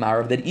b'soif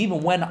marav, that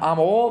even when I'm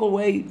all the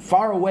way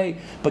far away,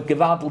 but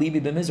gevalt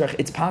libi b'mizrach,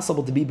 it's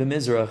possible to be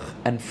b'mizrach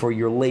and for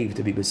your lave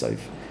to be b'soif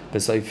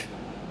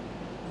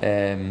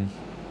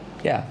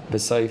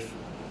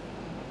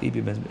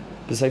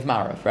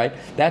marav, right?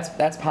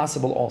 That's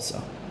possible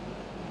also.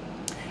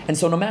 And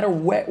so no matter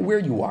where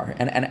you are,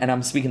 and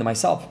I'm speaking to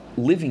myself,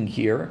 living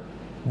here,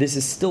 this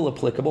is still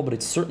applicable, but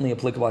it's certainly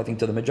applicable, I think,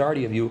 to the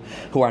majority of you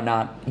who are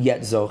not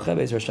yet Zoche.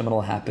 Be'ez Hashem, it'll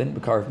happen,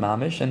 B'kar of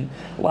Mamish, and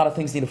a lot of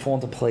things need to fall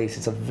into place.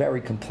 It's a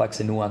very complex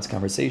and nuanced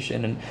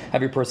conversation, and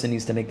every person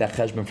needs to make that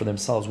cheshbon for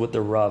themselves with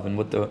their Rav and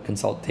with the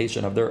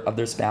consultation of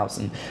their spouse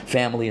and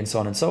family and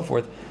so on and so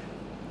forth.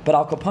 But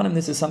Al Kapanim,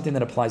 this is something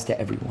that applies to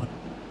everyone.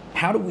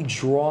 How do we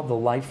draw the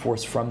life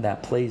force from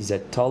that place?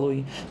 Zet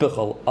talui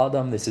b'chol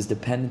adam. This is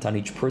dependent on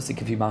each person.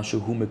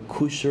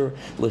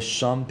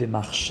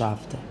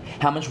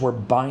 How much we're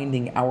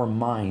binding our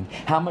mind,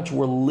 how much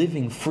we're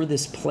living for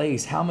this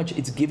place, how much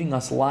it's giving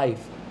us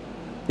life,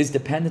 is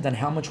dependent on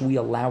how much we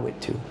allow it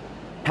to,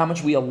 how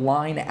much we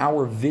align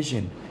our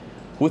vision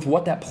with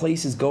what that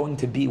place is going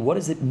to be. What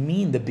does it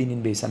mean, the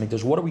Binyan Beis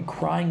HaMikdash? What are we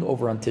crying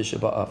over on Tisha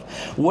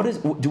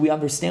B'Av? Do we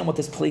understand what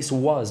this place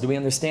was? Do we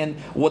understand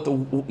what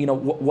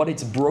what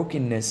its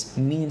brokenness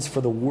means for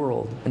the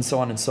world, and so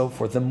on and so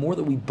forth? The more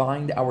that we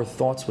bind our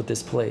thoughts with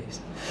this place,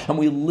 and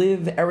we live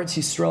Eretz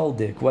Yisrael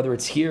dik, whether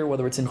it's here,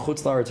 whether it's in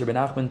Chutz La'aretz. Rabbi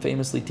Nachman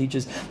famously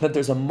teaches that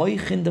there's a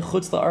moich in the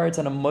Chutz La'aretz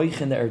and a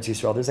moich in the Eretz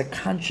Yisrael. There's a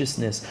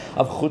consciousness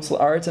of Chutz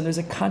La'aretz and there's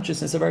a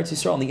consciousness of Eretz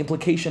Yisrael. And the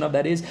implication of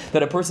that is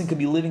that a person could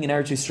be living in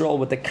Eretz Yisrael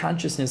with the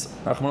consciousness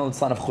of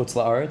Chutz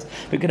La'aretz.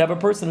 We could have a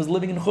person who's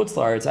living in Chutz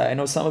La'aretz. I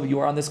know some of you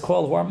are on this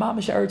call who are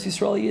mamish Eretz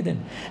Yisrael Yidin,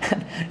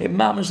 and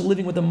mamish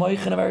living with the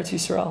moichin of Eretz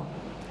Yisrael.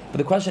 But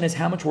the question is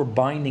how much we're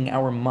binding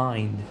our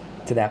mind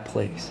to that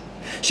place.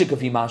 However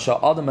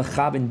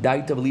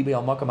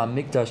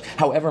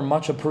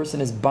much a person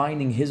is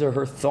binding his or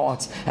her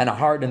thoughts and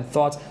heart and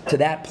thoughts to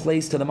that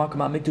place, to the Makam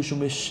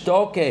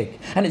HaMikdash,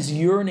 and is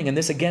yearning, and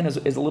this again is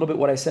a little bit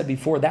what I said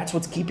before, that's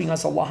what's keeping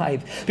us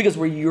alive, because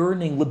we're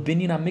yearning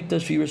Lebinyan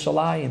HaMikdash for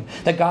Yerushalayim,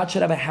 that God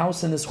should have a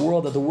house in this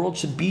world, that the world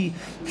should be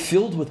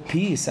filled with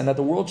peace, and that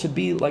the world should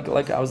be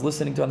like I was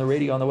listening to on the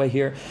radio on the way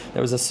here.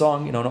 There was a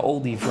song, an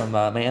oldie from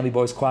Miami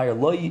Boys Choir,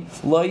 Lo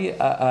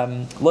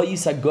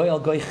Yisag Goy Al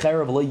Goy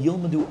Cherev, Lo Yilmadu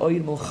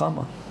Oyer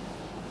Milchama.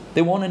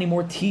 They won't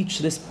anymore teach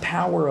this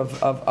power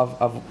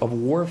of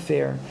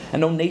warfare, and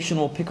no nation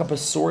will pick up a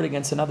sword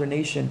against another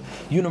nation.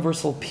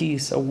 Universal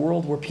peace, a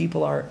world where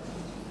people are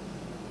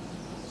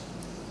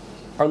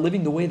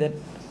living the way that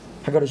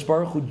HaKadosh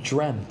Baruch Hu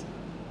dreamt,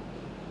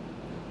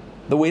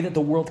 the way that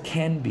the world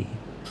can be.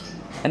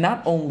 And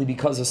not only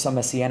because of some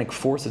messianic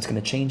force that's going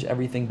to change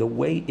everything, the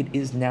way it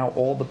is now,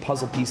 all the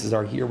puzzle pieces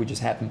are here, we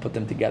just haven't put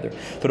them together.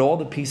 But all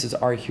the pieces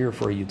are here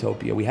for a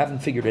utopia. We haven't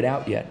figured it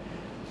out yet.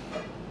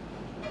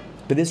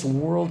 But this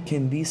world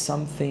can be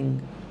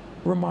something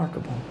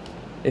remarkable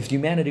if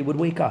humanity would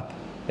wake up,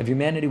 if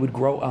humanity would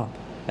grow up,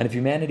 and if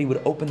humanity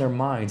would open their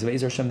minds.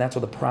 Be'ez Hashem, that's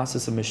what the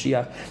process of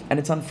Mashiach, and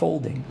it's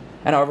unfolding.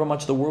 And however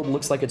much the world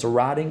looks like it's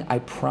rotting, I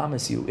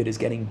promise you, it is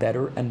getting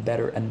better and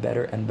better and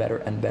better and better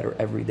and better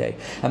every day.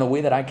 And the way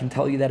that I can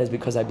tell you that is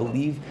because I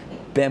believe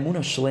Be'emunah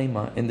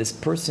Shlema in this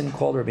person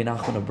called Rabbi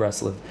Nachman of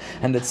Breslov,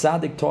 and the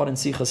Tzaddik taught in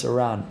Sichas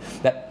Aran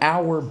that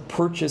our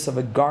purchase of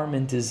a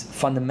garment is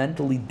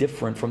fundamentally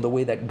different from the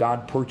way that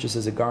God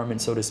purchases a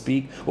garment, so to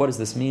speak. What does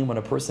this mean? When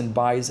a person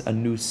buys a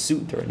new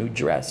suit or a new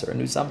dress or a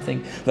new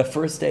something, the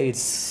first day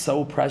it's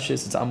so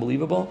precious, it's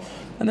unbelievable,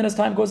 and then as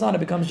time goes on, it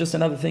becomes just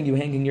another thing you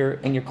hang in your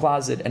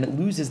closet, and it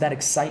loses that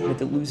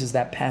excitement, it loses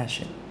that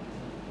passion.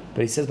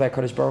 But he says by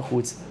HaKadosh Baruch Hu,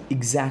 it's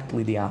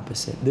exactly the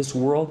opposite. This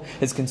world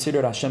is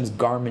considered Hashem's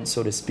garment,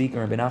 so to speak. And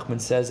Rabbi Nachman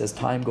says, as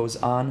time goes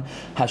on,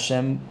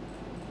 Hashem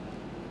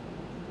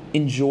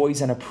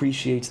enjoys and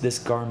appreciates this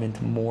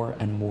garment more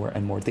and more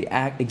and more. The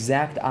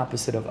exact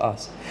opposite of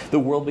us. The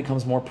world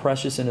becomes more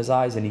precious in his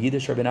eyes. And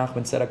Yiddish, Rabbi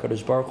Nachman said,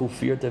 HaKadosh Baruch Hu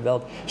viert die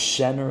Welt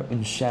schöner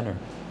und schöner.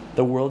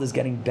 The world is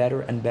getting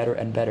better and better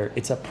and better.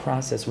 It's a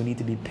process. We need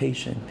to be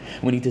patient.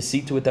 We need to see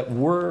to it that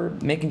we're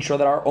making sure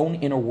that our own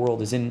inner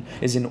world is in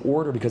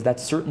order, because that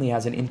certainly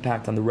has an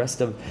impact on the rest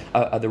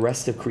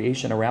of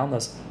creation around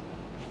us.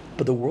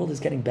 But the world is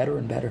getting better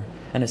and better.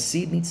 And a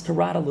seed needs to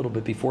rot a little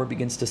bit before it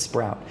begins to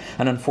sprout.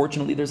 And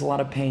unfortunately, there's a lot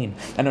of pain.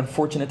 And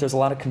unfortunately, there's a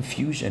lot of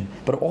confusion.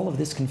 But all of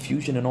this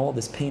confusion and all of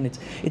this pain,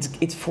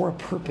 it's for a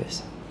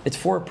purpose. It's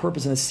for a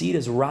purpose, and the seed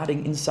is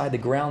rotting inside the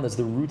ground as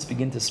the roots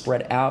begin to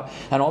spread out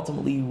and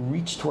ultimately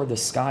reach toward the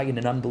sky in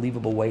an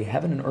unbelievable way.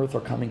 Heaven and earth are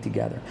coming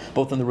together,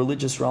 both in the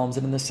religious realms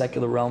and in the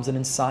secular realms and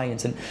in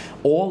science, and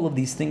all of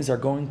these things are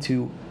going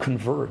to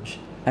converge.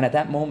 And at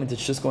that moment,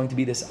 it's just going to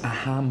be this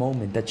aha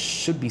moment that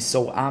should be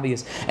so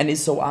obvious and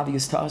is so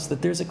obvious to us,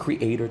 that there's a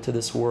creator to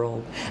this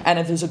world. And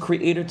if there's a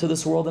creator to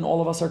this world, then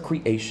all of us are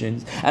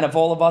creations. And if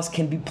all of us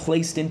can be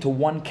placed into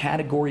one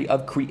category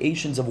of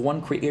creations of one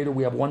creator,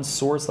 we have one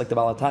source, like the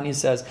Baal HaTanya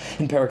says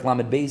in Perek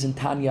Lamed Beis in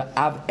Tanya,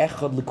 Av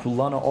Echad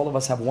L'Kulana, all of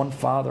us have one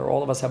father,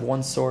 all of us have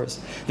one source.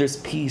 There's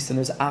peace and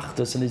there's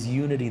achdus and there's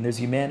unity and there's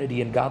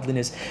humanity, and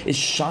godliness is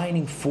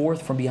shining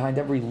forth from behind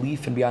every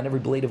leaf and behind every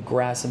blade of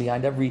grass and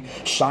behind every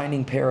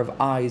shining pair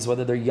of eyes,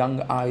 whether they're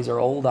young eyes or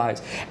old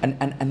eyes,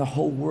 and the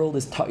whole world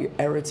is ta'ir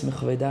eretz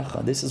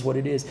michvedecha. This is what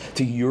it is,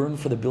 to yearn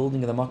for the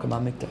building of the Makam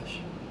HaMikdash.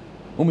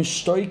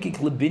 Umishtoikik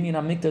lebinyan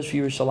HaMikdash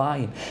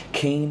v'Yerushalayim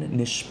kain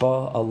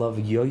nishpa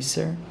alav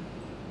yoser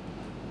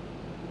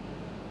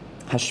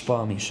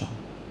hashpa misham.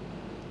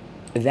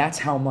 That's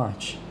how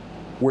much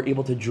we're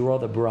able to draw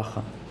the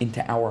bracha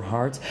into our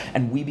hearts,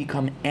 and we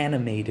become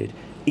animated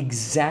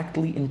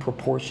exactly in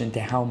proportion to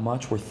how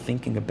much we're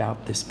thinking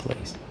about this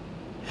place.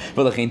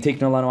 And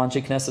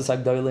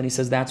he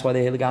says that's why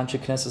they they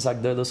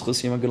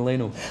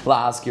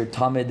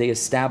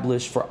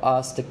establish for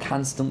us to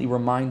constantly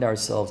remind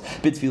ourselves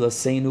in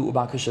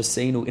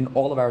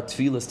all of our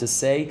tefillas to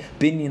say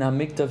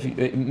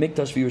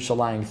Mikdash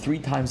v'Yerushalayim 3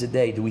 times a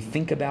day. Do we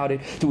think about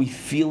it? Do we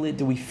feel it?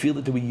 Do we feel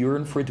it? Do we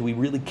yearn for it? Do we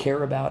really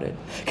care about it?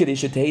 For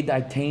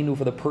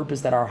the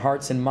purpose that our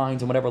hearts and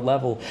minds on whatever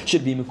level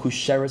should be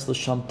mekusheres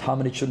l'sham tam,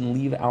 and it shouldn't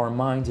leave our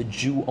minds. A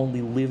Jew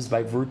only lives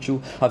by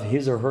virtue of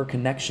his or her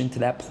connection to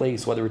that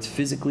place, whether it's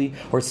physically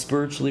or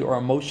spiritually or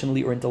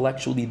emotionally or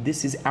intellectually.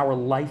 This is our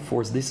life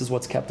force. This is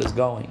what's kept us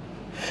going.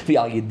 And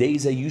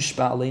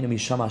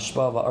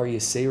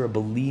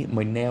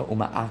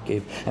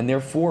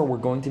therefore we're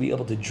going to be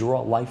able to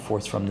draw life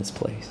force from this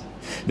place.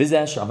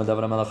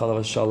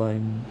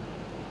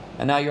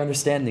 And now you're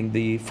understanding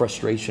the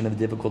frustration and the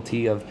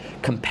difficulty of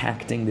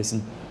compacting this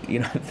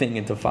thing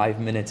into 5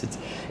 minutes.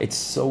 It's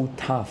so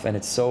tough, and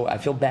I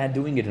feel bad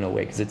doing it in a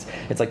way, because it's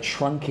like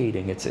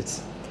truncating.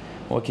 It's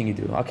what can you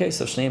do? Okay,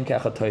 so Shneim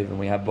Kecha Toiv, and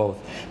we have both.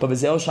 But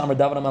V'zeo Shamar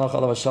David HaMelech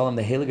Alav Hashalom,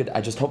 the Heilige, I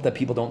just hope that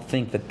people don't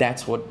think that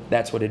that's what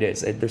it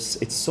is.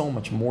 It's so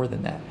much more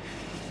than that.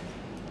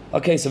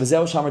 Okay, so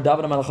V'zeo Shamar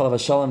David HaMelech Alav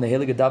Hashalom, the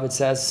Heilige David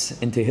says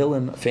in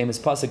Tehillim, famous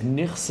pasuk,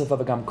 Nichsefa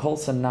v'gam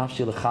kolsa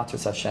nafshi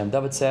lechatras Hashem.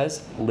 David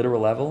says,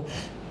 literal level,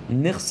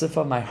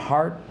 Nichsefa, my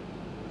heart.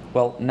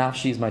 Well,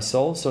 nafshi is my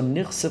soul, so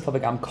nichsefa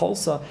v'gam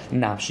kolsa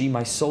nafshi,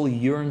 my soul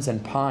yearns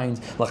and pines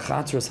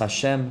lechatras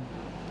Hashem,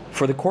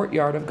 for the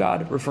courtyard of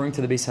God, referring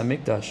to the Beis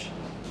HaMikdash.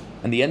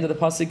 And the end of the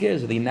pasuk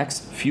is, or the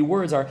next few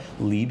words are,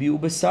 Libi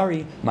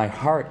ubesari, my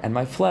heart and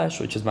my flesh,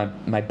 which is my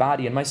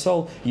body and my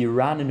soul,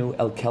 Yiranenu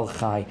el kel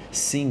chai,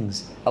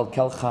 sings el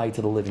kel chai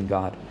to the living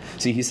God.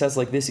 See, he says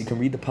like this, you can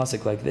read the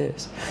pasuk like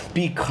this.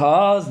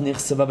 Because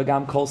nichseva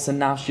v'gam kol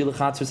senafshi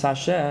l'chatzos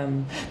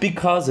Hashem,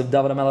 because of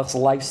David HaMelech's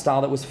lifestyle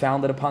that was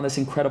founded upon this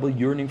incredible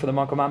yearning for the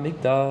Makom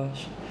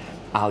HaMikdash,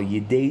 Al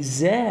Yidei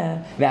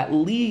Zeh, that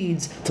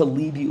leads to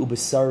Libi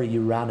Ubasari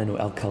Yiranenu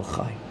El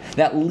Kelchai.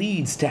 That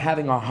leads to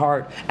having a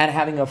heart and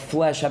having a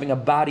flesh, having a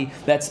body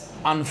that's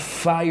on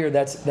fire,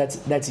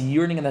 that's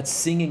yearning and that's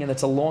singing and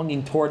that's a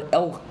longing toward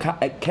El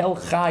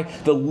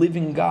Kelchai, the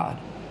living God.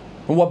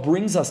 And what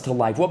brings us to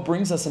life? What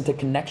brings us into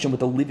connection with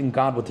the living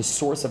God, with the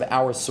source of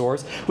our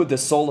source, with the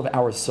soul of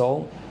our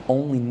soul?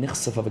 Only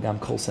nichsef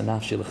avagam kol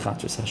sanafshi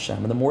lechatras Hashem.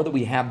 And the more that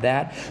we have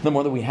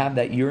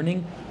that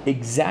yearning,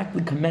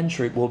 exactly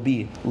commensurate will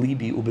be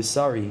libi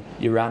ubesari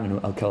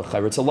yiranenu al kel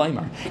chayretz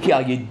alaymar ki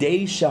al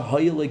yedei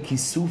shahayle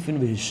kisufin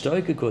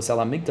v'hishtoikikos al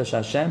hamikdash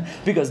Hashem,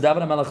 because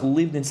David HaMelech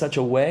lived in such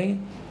a way,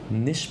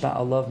 nishba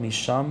alav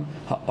misham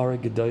ha'ara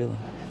gedola.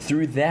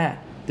 Through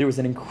that, there was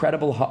an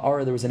incredible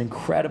ha'ara, there was an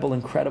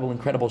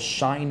incredible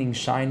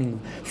shining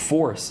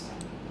force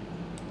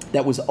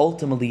that was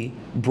ultimately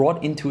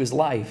brought into his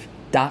life,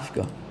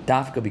 dafka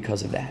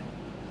because of that.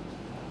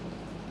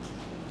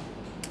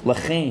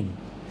 Lechain.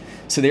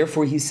 So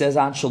therefore he says,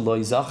 this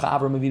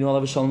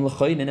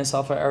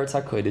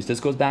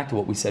goes back to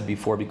what we said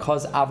before.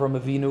 Because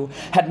Avram Avinu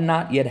had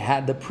not yet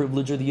had the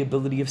privilege or the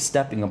ability of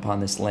stepping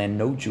upon this land,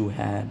 no Jew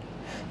had.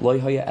 He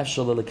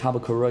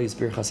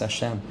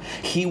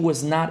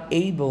was not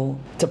able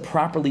to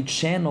properly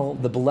channel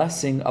the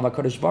blessing of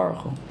HaKadosh Baruch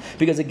Hu.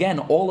 Because again,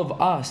 all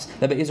of us,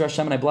 that Be'ezer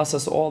Hashem, and I bless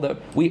us all, that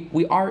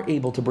we are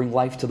able to bring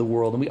life to the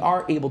world, and we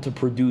are able to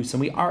produce,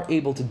 and we are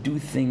able to do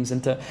things,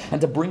 and to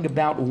bring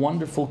about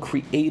wonderful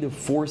creative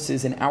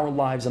forces in our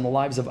lives and the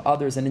lives of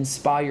others, and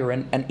inspire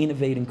and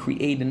innovate and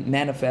create and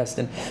manifest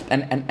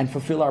and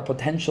fulfill our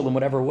potential in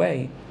whatever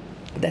way.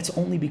 But that's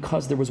only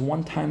because there was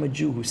one time a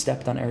Jew who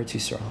stepped on Eretz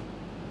Yisrael.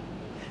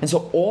 And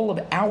so all of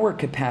our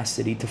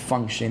capacity to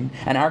function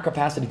and our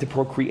capacity to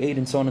procreate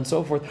and so on and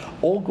so forth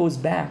all goes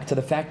back to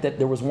the fact that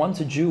there was once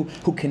a Jew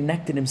who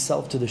connected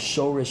himself to the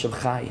shorish of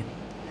Chayim.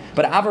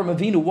 But Avram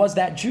Avinu was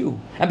that Jew.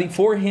 And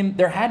before him,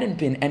 there hadn't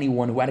been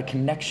anyone who had a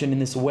connection in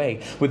this way,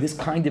 with this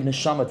kind of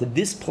neshama to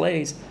this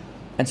place.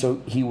 And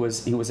so he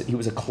was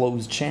a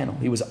closed channel.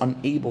 He was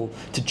unable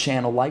to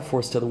channel life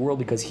force to the world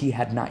because he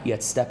had not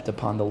yet stepped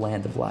upon the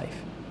land of life.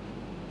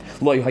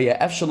 The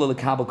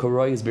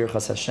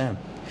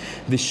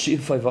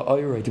shifa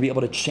va'oirei, to be able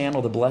to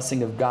channel the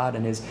blessing of God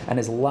and his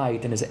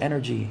light and his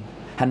energy,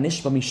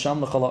 hanishba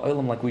misham l'chol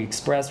ha'olam, like we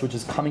expressed, which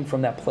is coming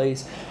from that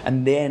place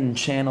and then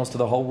channels to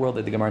the whole world.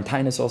 That the Gemara in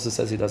Tainus also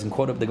says, he doesn't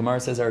quote it, but the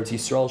Gemara says Eretz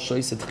Yisrael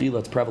shoyset tchila.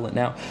 It's prevalent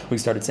now. We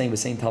started saying the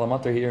same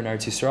Talamater here in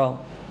Eretz Yisrael.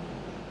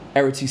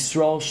 Eretz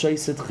Yisrael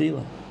shoyset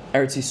tchila.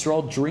 Eretz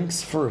Yisrael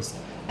drinks first,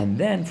 and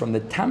then from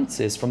the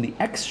tamtzis, from the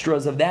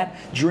extras of that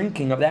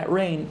drinking of that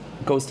rain,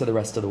 goes to the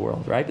rest of the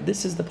world. Right? But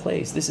this is the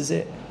place. This is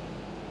it.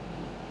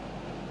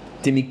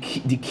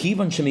 Because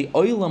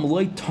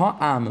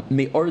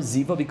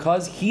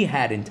he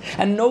hadn't,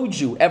 and no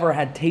Jew ever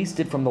had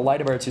tasted from the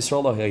light of Eretz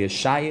Yisrael,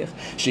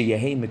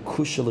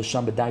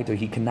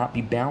 he cannot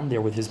be bound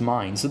there with his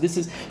mind. So this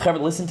is,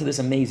 listen to this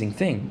amazing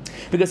thing,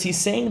 because he's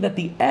saying that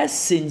the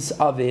essence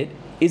of it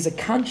is a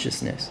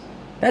consciousness.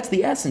 That's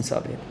the essence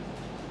of it.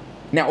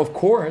 Now, of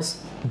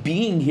course,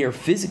 being here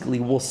physically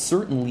will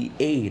certainly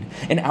aid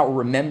in our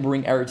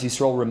remembering Eretz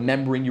Yisrael,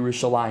 remembering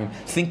Yerushalayim,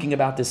 thinking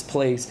about this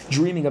place,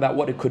 dreaming about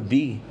what it could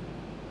be.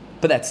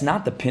 But that's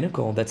not the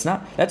pinnacle. That's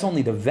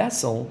only the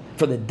vessel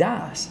for the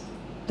das.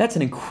 That's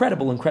an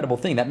incredible, incredible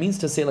thing. That means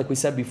to say, like we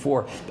said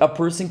before, a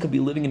person could be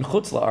living in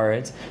Chutz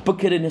La'aretz, but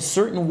could in a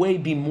certain way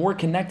be more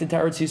connected to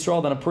Eretz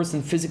Yisrael than a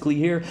person physically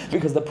here,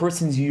 because the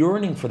person's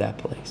yearning for that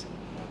place.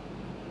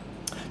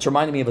 It's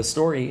reminding me of a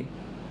story,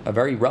 a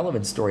very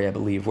relevant story, I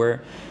believe,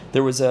 where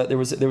there was not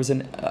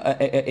an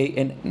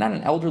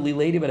elderly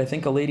lady, but I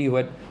think a lady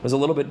who was a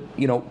little bit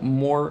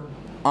more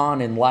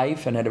on in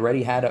life and had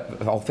already had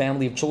a whole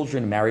family of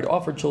children, married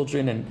off her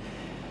children, and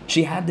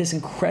she had this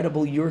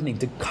incredible yearning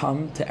to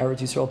come to Eretz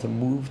Yisrael, to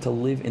move, to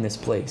live in this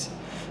place.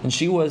 And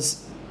she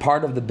was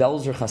part of the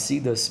Belzer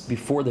Hasidus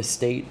before the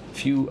state, a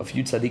few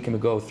tzaddikim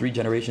ago, 2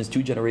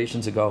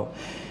 generations ago.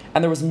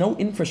 And there was no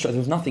infrastructure.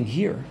 There was nothing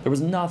here. There was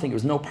nothing. There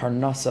was no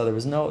parnasa. There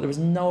was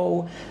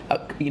no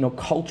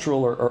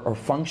cultural or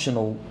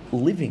functional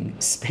living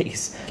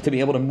space to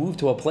be able to move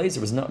to a place.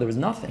 There was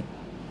nothing.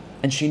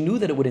 And she knew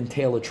that it would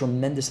entail a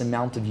tremendous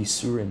amount of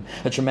yisurim,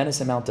 a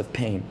tremendous amount of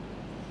pain.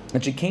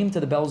 And she came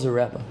to the Belzer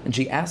Rebbe and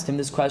she asked him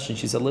this question.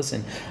 She said,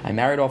 "Listen, I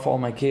married off all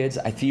my kids.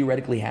 I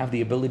theoretically have the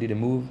ability to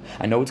move.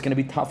 I know it's going to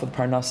be tough with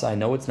parnasa. I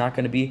know it's not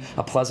going to be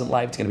a pleasant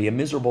life. It's going to be a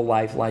miserable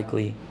life,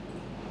 likely.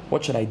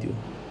 What should I do?"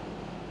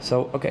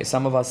 So, okay,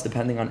 some of us,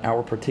 depending on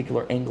our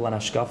particular angle on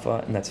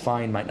Ashkafa, and that's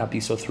fine, might not be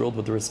so thrilled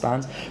with the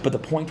response, but the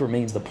point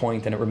remains the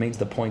point, and it remains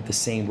the point the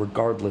same,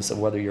 regardless of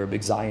whether you're a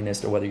big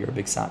Zionist or whether you're a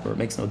big Satmar. It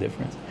makes no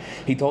difference.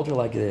 He told her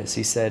like this.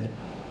 He said,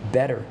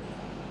 better,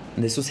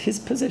 and this was his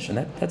position,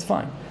 that's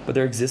fine, but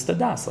there exists a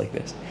das like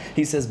this.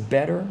 He says,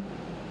 better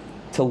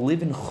to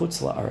live in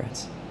Chutz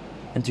La'aretz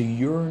and to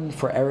yearn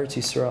for Eretz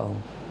Yisrael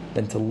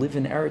than to live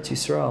in Eretz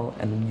Yisrael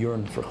and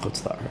yearn for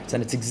Chutz La'aretz.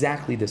 And it's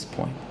exactly this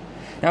point.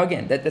 Now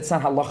again, that's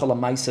not halacha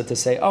lamaisa to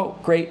say, oh,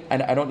 great,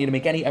 I don't need to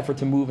make any effort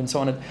to move and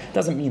so on. It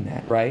doesn't mean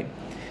that, right?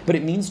 But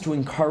it means to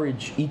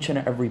encourage each and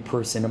every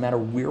person, no matter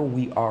where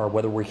we are,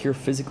 whether we're here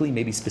physically,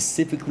 maybe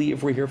specifically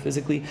if we're here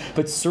physically,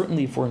 but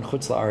certainly if we're in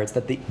Chutz La'aretz,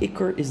 that the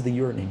ikr is the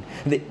yearning,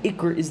 the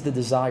ikr is the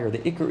desire, the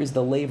ikr is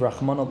the leiv,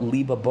 rachmana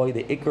liba boy,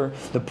 the ikr,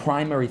 the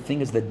primary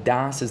thing is the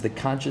das, is the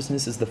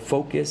consciousness, is the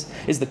focus,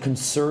 is the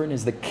concern,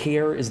 is the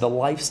care, is the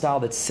lifestyle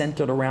that's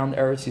centered around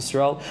Eretz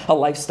Yisrael, a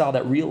lifestyle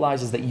that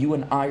realizes that you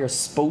and I are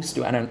supposed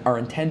to and are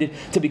intended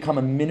to become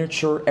a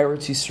miniature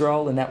Eretz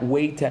Yisrael, and that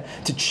way to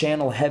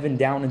channel heaven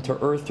down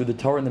into earth through the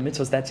Torah and the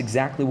mitzvahs. That's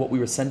exactly what we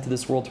were sent to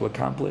this world to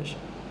accomplish.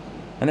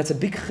 And that's a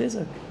big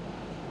chizuk.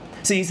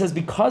 So he says,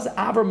 because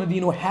Avram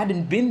Avinu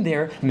hadn't been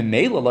there,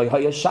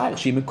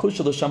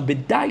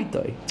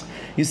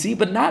 you see,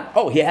 but not,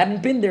 he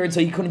hadn't been there and so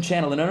he couldn't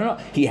channel it. No.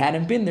 He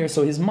hadn't been there,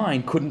 so his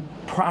mind couldn't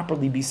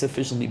properly be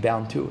sufficiently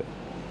bound to it.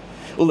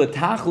 That's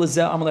why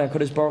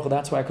HaKadosh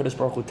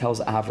Baruch Hu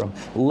tells Avram,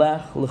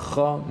 Lech,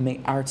 Lecha,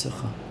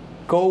 me'artzecha.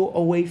 Go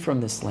away from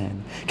this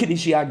land. So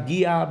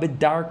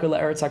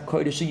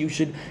you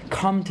should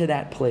come to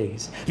that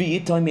place. And you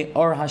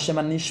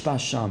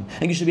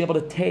should be able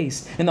to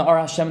taste in the Ar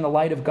Hashem, in the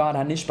light of God,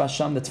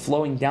 that's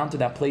flowing down to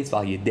that place.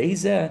 And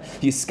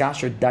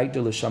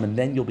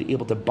then you'll be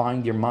able to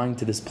bind your mind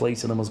to this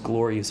place in the most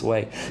glorious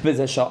way. Why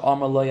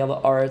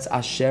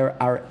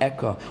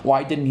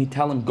didn't he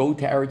tell him, go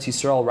to Eretz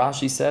Yisrael?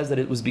 Rashi says that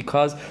it was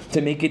because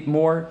to make it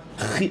more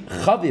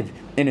chaviv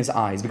in his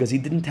eyes, because he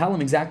didn't tell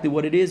him exactly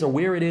what it is or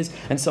where it is.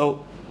 And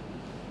so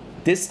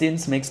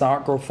distance makes the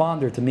heart grow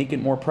fonder, to make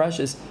it more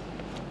precious,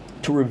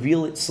 to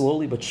reveal it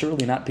slowly but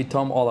surely, not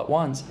pitom all at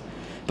once.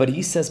 But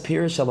he says,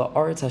 Pirish ala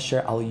aretz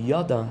asher al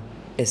yada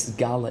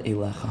esgala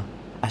elecha.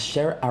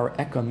 Asher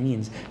Ar'eka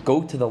means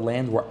go to the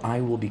land where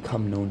I will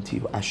become known to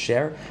you.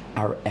 Asher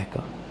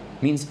Ar'eka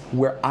means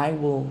where I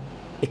will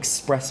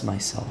express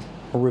myself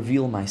or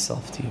reveal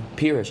myself to you.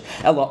 Pirish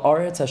Ela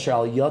Aretz Asher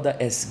Al Yada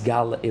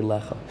Esgal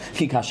Elecha.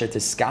 Kikasher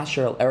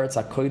Tiskasher El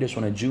Eretz HaKodesh,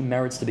 when a Jew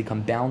merits to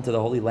become bound to the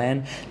Holy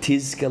Land,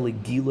 Tizke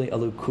Legile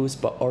Elukus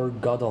Ba'or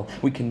Gadol.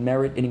 We can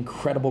merit an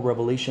incredible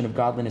revelation of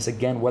godliness.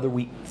 Again, whether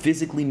we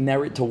physically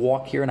merit to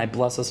walk here, and I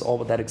bless us all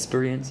with that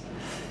experience,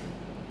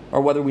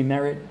 or whether we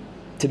merit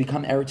to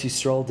become Eretz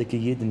Yisrael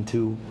Dikayid, and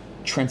to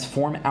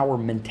transform our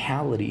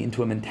mentality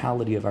into a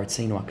mentality of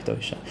Artzeinu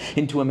HaKdosha,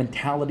 into a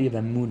mentality of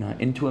Emunah,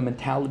 into a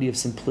mentality of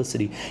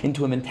simplicity,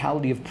 into a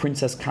mentality of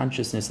princess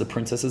consciousness. The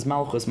princess is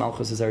Malchus,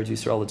 Malchus is Eretz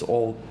Yisrael. It's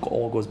all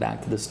goes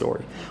back to the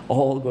story.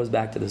 All goes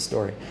back to the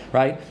story,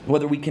 right?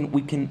 Whether we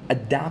can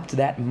adapt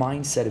that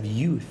mindset of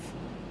youth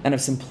and of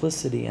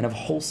simplicity and of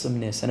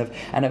wholesomeness and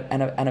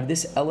of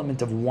this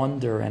element of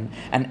wonder and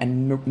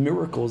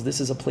miracles. This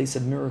is a place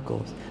of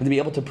miracles. And to be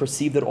able to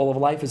perceive that all of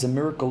life is a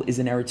miracle is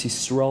an Eretz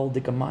Yisrael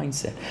Dika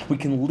mindset. We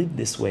can live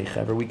this way,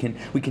 Chaver. We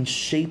can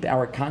shape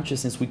our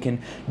consciousness. We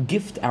can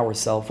gift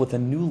ourselves with a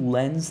new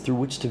lens through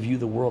which to view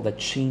the world that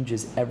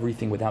changes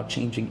everything without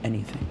changing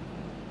anything.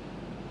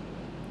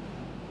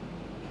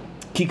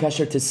 When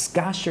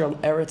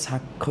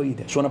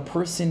a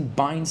person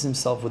binds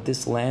himself with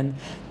this land,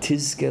 you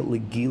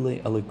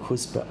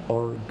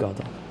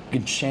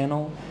can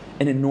channel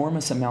an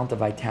enormous amount of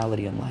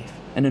vitality in life.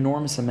 An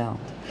enormous amount.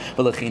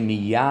 Right after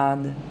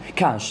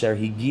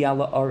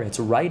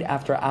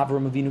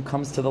Avram Avinu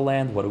comes to the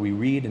land, what do we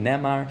read?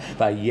 Nemar,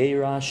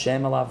 Vayera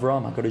Shem el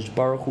Avram. HaKadosh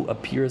Baruch Hu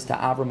appears to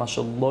Avram.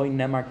 Ashaloi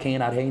Nemar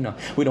Kein Arheina.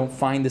 We don't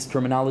find this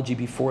terminology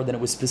before, then it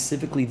was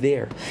specifically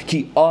there.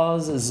 Ki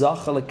Oz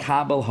Zacha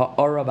Lekabel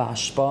Ha'ara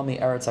V'Hashpa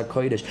Me'eretz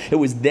HaKodesh. It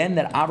was then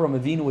that Avram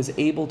Avinu was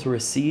able to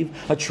receive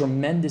a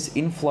tremendous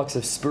influx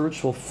of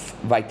spiritual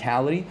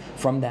vitality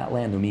from that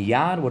land.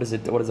 Umiyad, what does the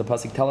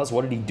pasuk tell us?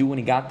 What did he do when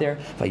he got there?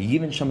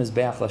 Vayiven Shem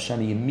Mizbeach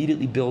L'Hashem. He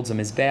immediately builds a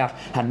Mizbeach,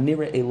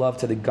 Hanira a love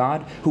to the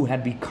God who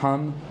had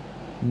become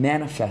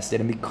manifested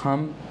and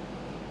become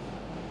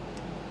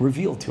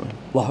revealed to him.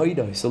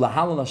 Lahoidos, so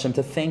lahalal Hashem,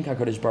 to thank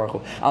HaKadosh Baruch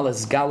Hu,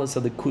 alas galas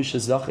of the kusha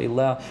zach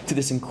elah, to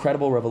this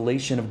incredible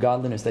revelation of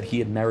godliness that he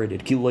had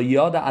merited. Ki lo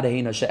yada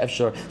adahena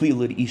she'efshar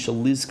li'lid isha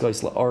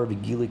lizkos la'ar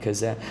v'gili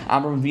kazeh.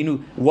 Avram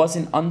Avinu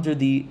wasn't under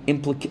the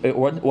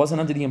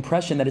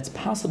impression that it's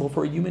possible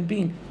for a human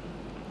being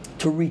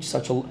to reach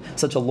such a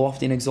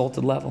lofty and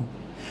exalted level.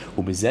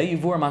 What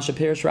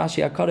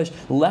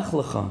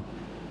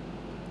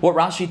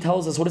Rashi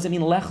tells us, what does it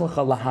mean? Lech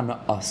lecha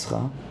lahana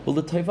ascha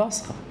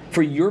u'letayvascha,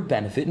 for your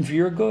benefit and for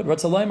your good. Not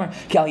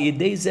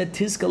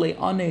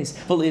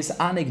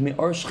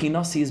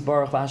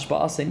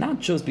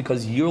just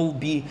because you'll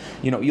be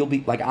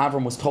like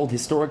Avram was told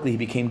historically, he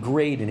became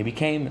great and he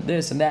became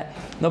this and that.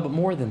 No, but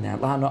more than that.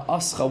 Lahana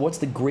ascha, what's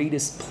the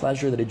greatest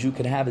pleasure that a Jew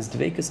could have is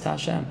dveikus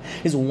Hashem,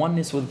 his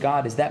oneness with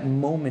God, is that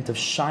moment of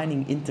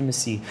shining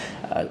intimacy,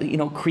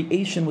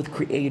 creation with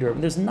Creator.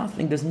 There's no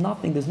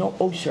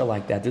osher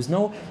like that. There's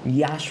no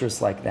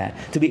yashrus like that.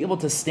 To be able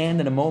to stand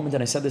in a moment,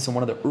 and I said this in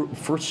one of the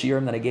first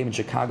shiurim that I gave in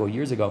Chicago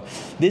years ago,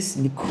 this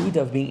nikuda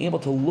of being able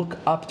to look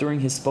up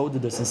during his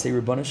spodidus and say,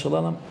 Ribbana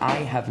Shalom, I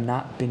have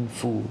not been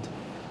fooled.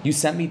 You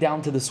sent me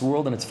down to this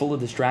world and it's full of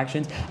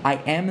distractions.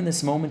 I am in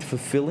this moment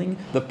fulfilling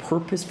the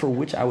purpose for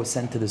which I was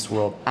sent to this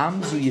world.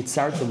 Amzu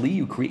Yitzar Li,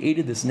 you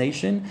created this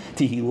nation,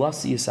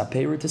 Tihilasi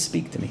Yisaperu, to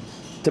speak to me,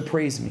 to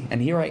praise me. And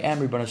here I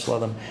am, Ribbana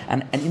Shalom.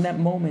 And in that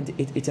moment,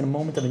 it's in a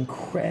moment of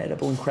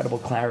incredible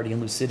clarity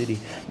and lucidity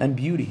and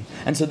beauty.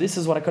 And so this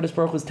is what HaKadosh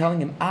Baruch Hu was telling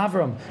him.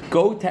 Avram,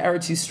 go to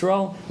Eretz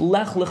Yisrael,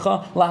 Lech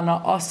Lecha,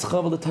 La'na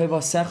Ascha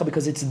V'Letayvasecha,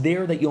 because it's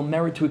there that you'll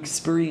merit to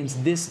experience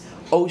this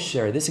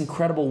osher, this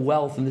incredible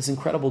wealth and this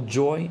incredible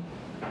joy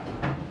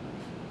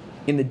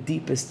in the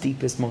deepest,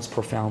 most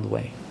profound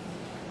way.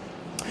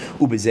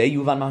 And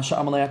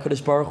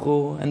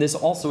this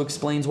also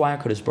explains why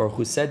HaKadosh Baruch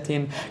Hu said to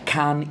him,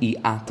 Kan I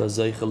ata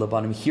zeicha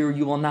lebanim. Here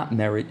you will not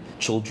merit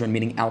children,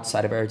 meaning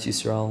outside of Eretz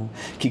Yisrael.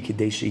 Ki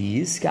kedei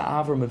sheyizka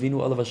Avram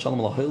Avinu olav hashalom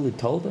lahoil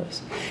told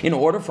us. In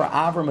order for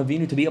Avram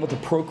Avinu to be able to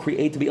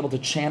procreate, to be able to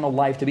channel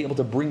life, to be able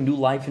to bring new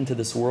life into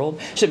this world,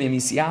 Shemim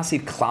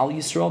Yisiyasid Klal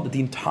Yisrael, that the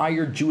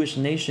entire Jewish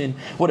nation,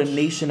 what a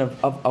nation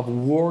of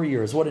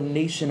warriors, what a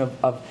nation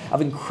of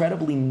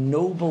incredibly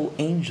noble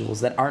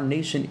angels that our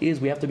nation is.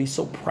 We have to be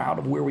so proud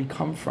of where we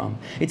come from.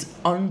 It's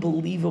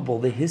unbelievable,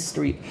 the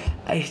history.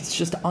 It's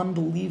just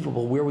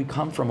unbelievable where we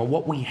come from and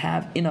what we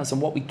have in us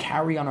and what we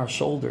carry on our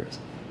shoulders.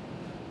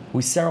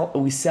 We sell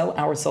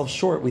ourselves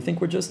short. We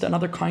think we're just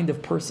another kind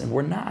of person.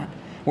 We're not.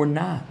 We're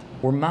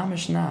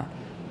mamish not.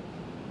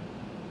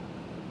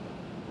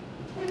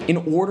 In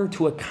order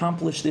to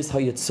accomplish this,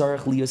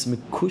 Hayatzarech Lias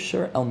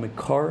Mekusher El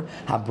Mekar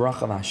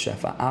Habracha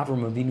Vashefa.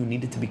 Avram Avinu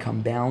needed to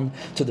become bound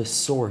to the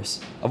source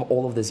of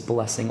all of this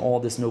blessing, all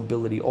this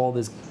nobility, all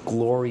this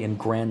glory and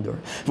grandeur.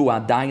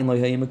 But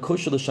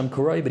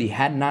he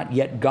had not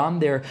yet gone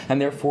there, and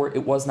therefore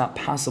it was not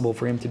possible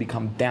for him to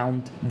become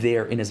bound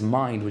there in his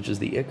mind, which is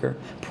the Iker,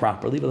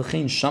 properly.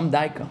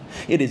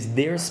 It is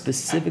there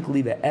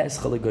specifically the Es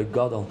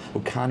Gadol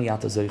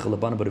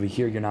but over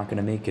here you're not going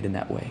to make it in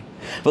that way.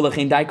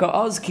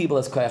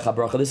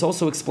 This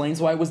also explains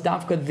why it was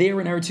Dafka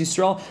there in Eretz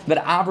Yisrael that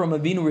Avram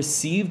Avinu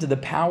received the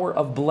power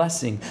of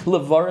blessing.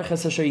 Like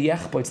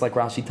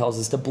Rashi tells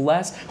us, to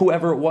bless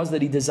whoever it was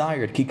that he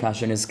desired.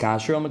 Because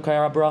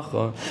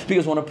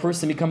when a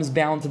person becomes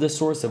bound to the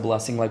source of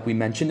blessing, like we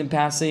mentioned in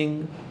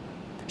passing,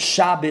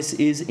 Shabbos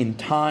is in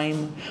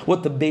time,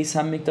 what the Beis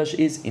HaMikdash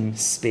is in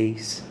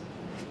space.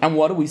 And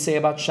what do we say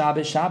about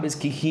Shabbos? Shabbos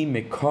kihi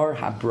mikar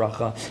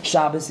habracha.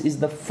 Shabbos is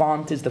the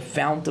font, is the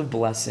fount of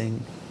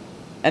blessing.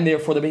 And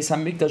therefore the Beis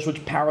HaMikdash,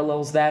 which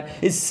parallels that,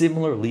 is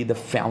similarly the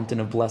fountain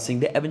of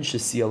blessing, the Even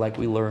Shesiyah, like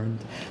we learned.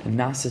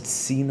 Naset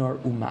sinar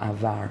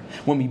uma'avar.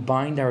 When we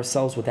bind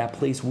ourselves with that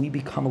place, we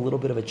become a little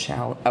bit of a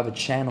channel.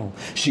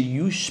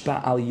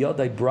 Sheyushpa al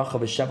yodai bracha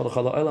v'shevel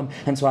l'chol ha'olam.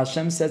 And so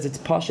Hashem says, it's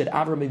Pashat,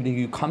 Avram, when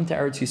you come to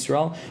Eretz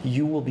Yisrael,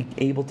 you will be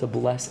able to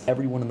bless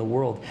everyone in the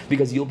world,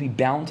 because you'll be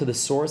bound to the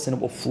source and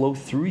it will flow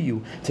through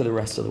you to the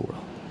rest of the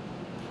world.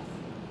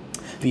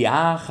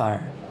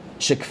 V'achar.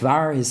 After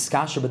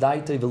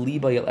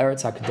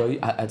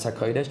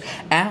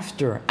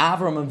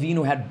Avram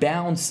Avinu had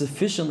bound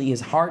sufficiently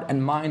his heart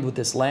and mind with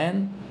this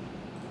land,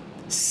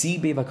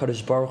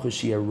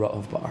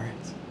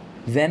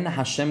 then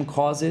Hashem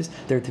causes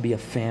there to be a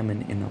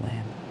famine in the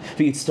land.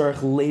 That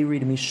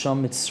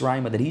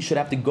he should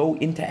have to go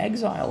into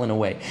exile in a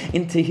way,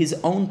 into his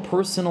own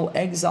personal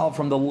exile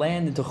from the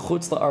land into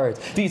Chutz La'aretz.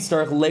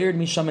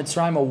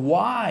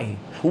 Why?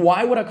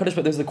 Why would HaKadosh Baruch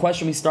Hu, there's the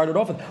question we started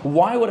off with,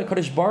 why would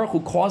HaKadosh Baruch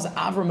Hu cause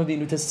Avram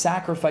Avinu to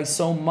sacrifice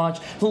so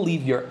much, to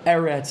leave your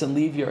Eretz and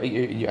leave your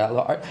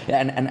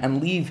and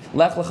leave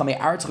Lech Lecha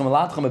me'artzchem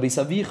elatchem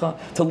be'savicha,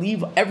 to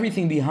leave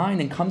everything behind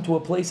and come to a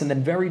place, and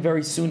then very,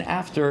 very soon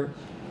after,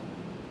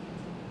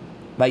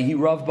 by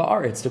Yirav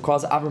Ba'aretz, to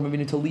cause Avram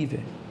Avinu to leave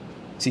it.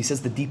 So he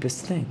says the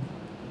deepest thing.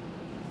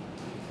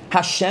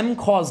 Hashem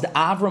caused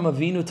Avram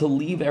Avinu to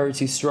leave Eretz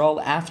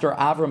Yisrael after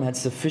Avram had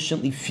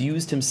sufficiently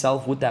fused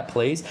himself with that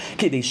place,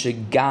 to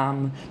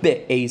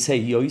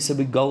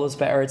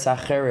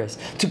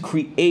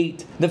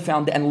create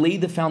the and lay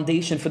the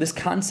foundation for this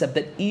concept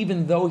that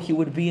even though he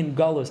would be in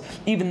Galus,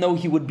 even though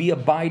he would be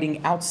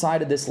abiding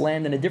outside of this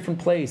land in a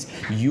different place,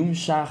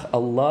 Yumshach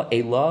Allah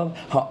Elav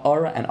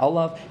Ha'ara and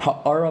Allah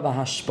Ha'ara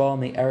v'Hashpa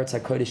me Eretz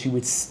HaKodesh, he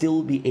would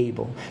still be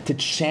able to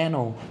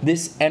channel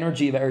this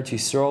energy of Eretz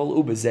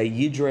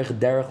Yisrael.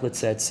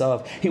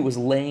 He was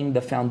laying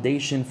the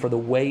foundation for the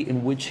way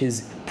in which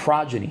his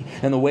progeny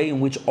and the way in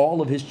which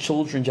all of his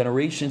children,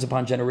 generations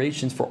upon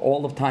generations, for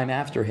all of time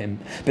after him,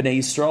 B'nai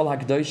Yisrael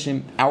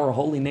HaKadoshim, our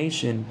holy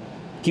nation,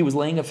 he was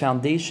laying a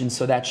foundation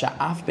so that so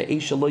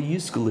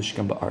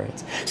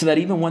that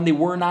even when they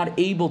were not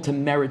able to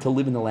merit to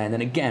live in the land,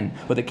 and again,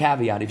 with a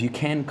caveat, if you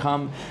can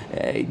come,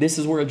 this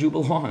is where a Jew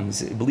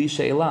belongs, b'li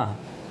she'elah.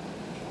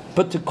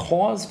 But to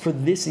cause for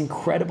this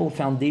incredible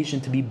foundation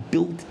to be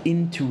built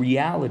into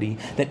reality,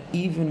 that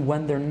even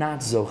when they're not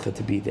zocha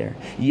to be there,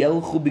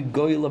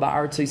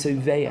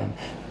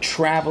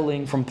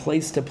 traveling from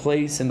place to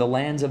place in the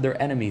lands of their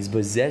enemies,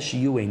 because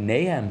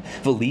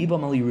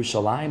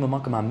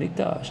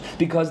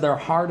their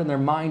heart and their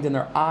mind and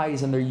their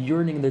eyes and their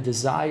yearning and their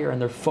desire and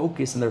their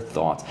focus and their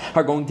thoughts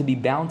are going to be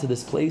bound to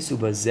this place.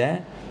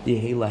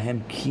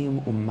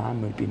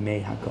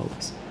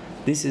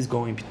 This is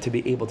going to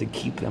be able to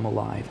keep them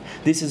alive.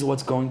 This is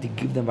what's going to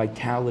give them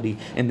vitality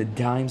in the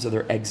times of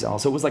their exile.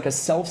 So it was like a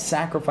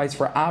self-sacrifice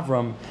for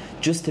Avram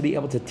just to be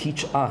able to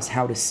teach us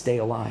how to stay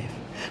alive.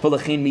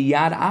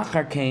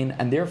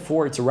 And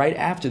therefore it's right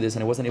after this,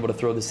 and I wasn't able to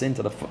throw this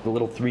into the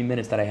little 3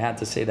 minutes that I had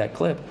to say that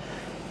clip.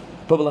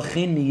 But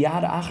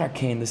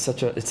it's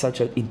such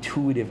an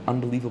intuitive,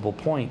 unbelievable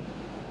point.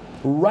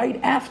 Right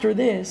after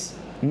this,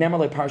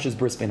 Nemalei Parshas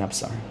Bris Ben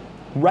Absar.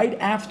 Right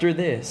after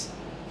this,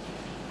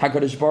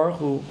 HaKadosh Baruch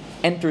Hu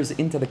enters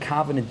into the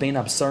covenant bein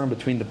absarim,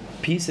 between the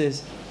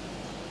pieces.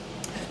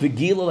 The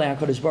Gilul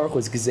HaKadosh Baruch Hu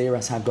is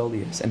Gezeras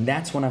HaGolias, and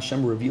that's when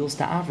Hashem reveals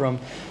to Avram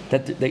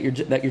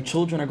that your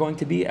children are going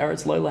to be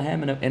Eretz Lo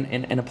Lahem,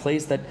 in a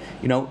place that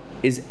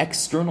is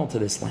external to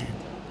this land.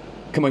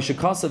 That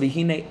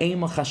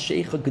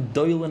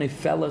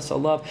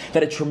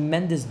a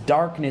tremendous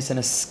darkness and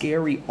a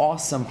scary,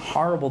 awesome,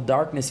 horrible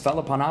darkness fell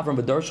upon Avram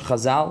b'Darsh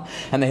Chazal,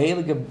 and the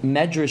Heilige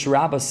Medrash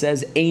Rabbah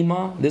says,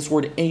 Ema, this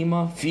word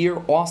Ema,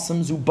 fear,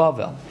 awesome, zu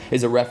Bavel,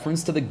 is a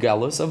reference to the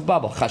Galus of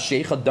Babel.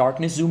 Chashecha,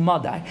 darkness, zu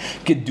Madai.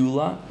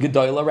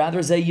 Gedoyla,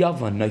 rather, ze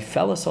Yavan,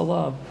 Neifelas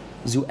alav,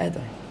 zu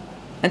Edai.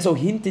 And so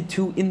hinted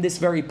to in this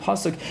very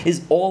pasuk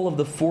is all of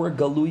the four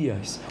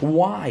galuyas.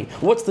 Why?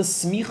 What's the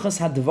smichas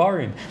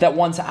hadvarim? That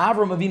once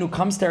Avram Avinu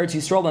comes to Eretz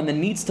Yisrael and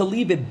then needs to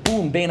leave it,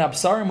 boom, bein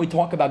absarim, we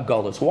talk about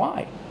galus.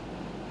 Why?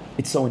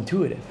 It's so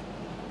intuitive.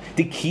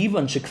 The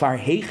kivan shekvar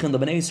heichen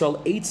lebnei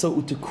Yisrael eitza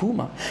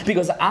utekuma,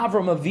 because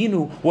Avram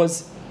Avinu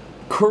was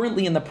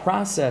currently in the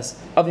process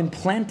of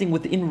implanting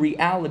within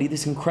reality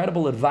this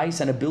incredible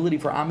advice and ability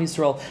for Am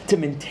Yisrael to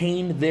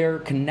maintain their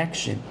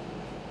connection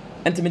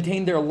and to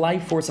maintain their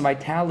life force and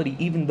vitality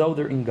even though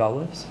they're in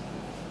Galus.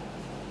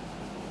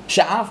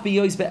 That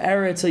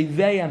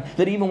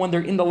even when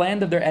they're in the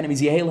land of their enemies,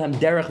 they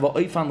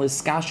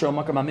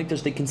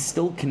can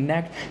still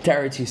connect to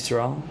Eretz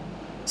Yisrael.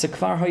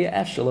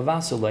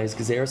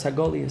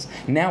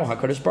 Now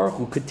HaKadosh Baruch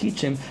Hu could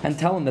teach him and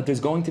tell him that there's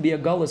going to be a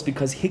Galus,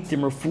 because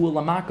Hiktim Refuah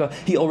Lamaka,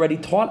 he already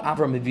taught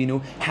Avram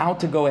Avinu how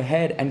to go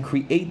ahead and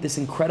create this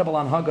incredible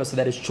anhaga so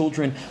that his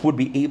children would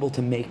be able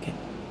to make it.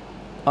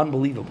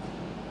 Unbelievable.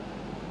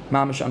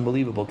 Mamish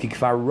unbelievable.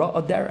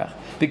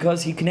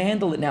 Because he can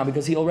handle it now,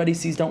 because he already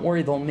sees, don't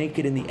worry, they'll make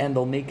it in the end,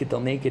 they'll make it.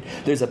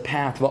 There's a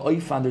path,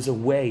 there's a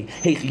way.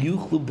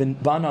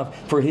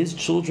 For his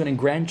children and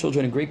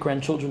grandchildren and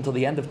great-grandchildren till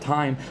the end of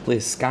time,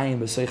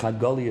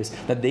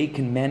 that they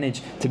can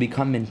manage to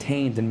become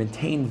maintained and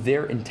maintain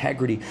their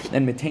integrity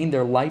and maintain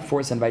their life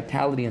force and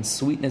vitality and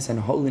sweetness and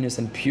holiness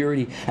and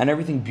purity and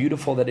everything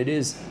beautiful that it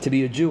is to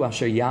be a Jew,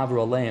 Asher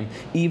Yavru Aleim,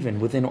 even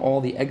within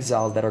all the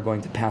exiles that are going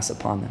to pass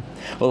upon them.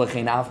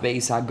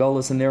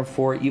 And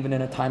therefore, even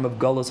in a time of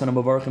Galus and a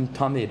Mavarchim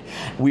Tamid,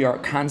 we are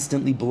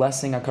constantly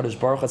blessing HaKadosh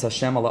Baruch as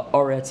Hashem ala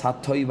Oretz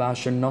HaToiva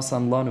Asher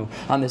Nosan Lanu,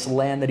 on this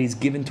land that He's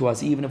given to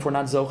us, even if we're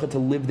not Zocha to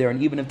live there,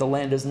 and even if the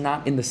land is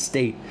not in the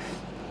state,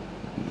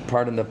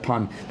 pardon the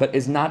pun, but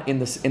is not in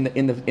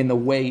the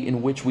way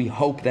in which we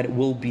hope that it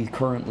will be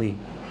currently,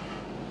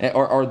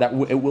 or that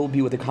it will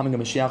be with the coming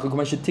of Mashiach.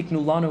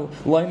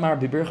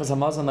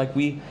 Like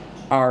we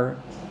are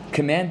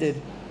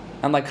commanded,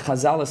 and like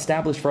Chazal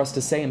established for us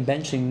to say in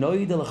benching,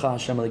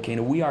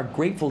 we are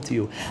grateful to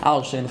you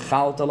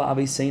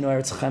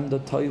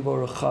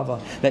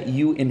that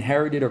you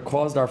inherited or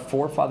caused our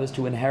forefathers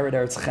to inherit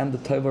a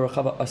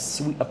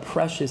sweet, a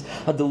precious,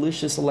 a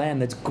delicious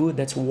land that's good,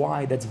 that's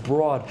wide, that's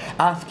broad.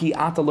 And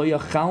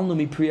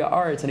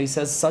he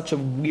says such a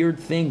weird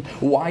thing.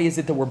 Why is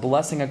it that we're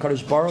blessing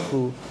HaKadosh Baruch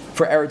Hu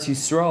for Eretz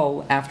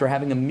Yisrael after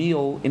having a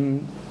meal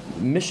in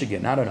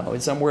Michigan? I don't know.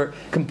 It's somewhere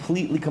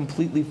completely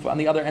on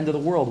the other end of the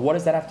world. What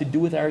does that have to do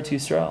with Eretz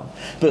Yisrael?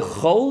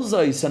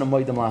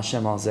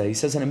 He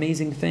says an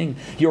amazing thing.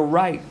 You're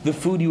right. The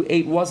food you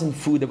ate wasn't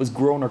food that was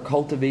grown or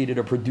cultivated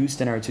or produced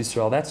in Eretz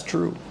Yisrael. That's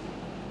true.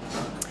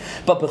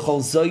 But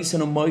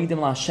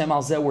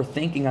we're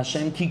thanking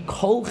Hashem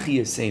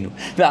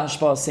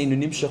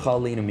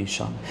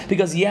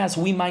because yes,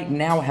 we might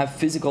now have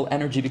physical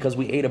energy because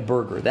we ate a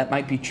burger. That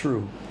might be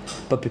true.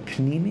 But the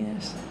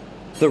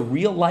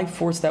real life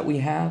force that we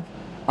have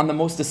on the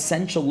most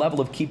essential level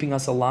of keeping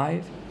us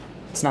alive,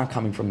 it's not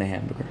coming from the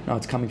hamburger. No,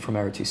 it's coming from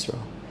Eretz Yisrael.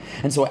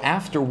 And so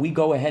after we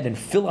go ahead and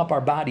fill up our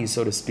bodies,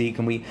 so to speak,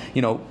 and we,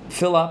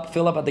 fill up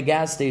at the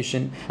gas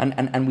station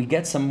and we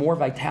get some more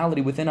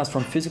vitality within us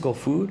from physical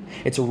food,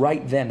 it's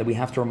right then that we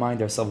have to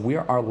remind ourselves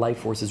where our life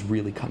force is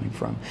really coming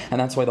from.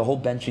 And that's why the whole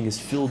benching is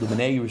filled with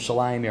B'nai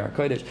Yerushalayim, Yer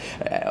HaKodesh,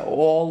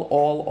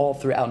 all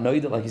throughout.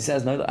 Like he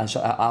says, Al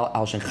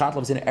Shenchat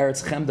Lavs in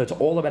Eretz Chemda, it's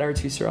all about Eretz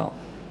Yisrael.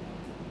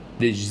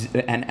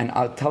 And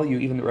I'll tell you,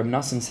 even Rav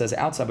Nassan says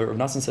outside, but Rav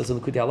Nassan says in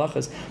the Likutei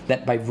Halachos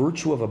that by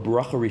virtue of a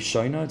bracha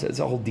rishona, it's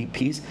a whole deep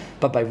piece,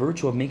 but by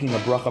virtue of making a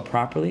bracha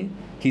properly,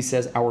 he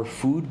says our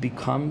food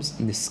becomes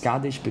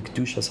niskadesh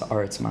b'kedushas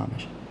haaretz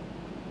mamash.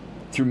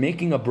 Through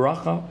making a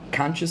bracha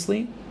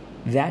consciously,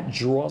 that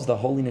draws the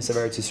holiness of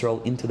Eretz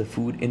Yisrael into the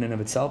food in and of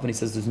itself. And he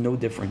says there's no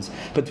difference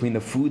between the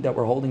food that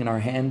we're holding in our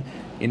hand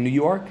in New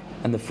York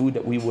and the food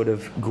that we would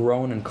have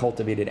grown and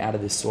cultivated out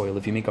of this soil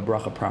if you make a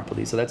bracha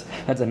properly. So that's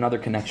another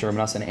connection.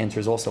 Rav Nassan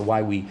answers also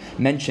why we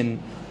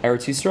mention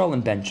Eretz Yisrael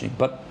and benching.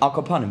 But al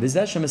kapanim,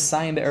 v'zeh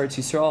Messiah be'Eretz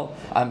Yisrael.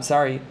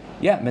 Messiah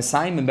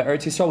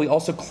be'Eretz Yisrael. We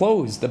also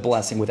close the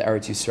blessing with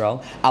Eretz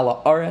Yisrael.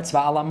 Ala aretz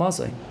va'ala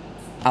mazay.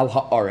 Al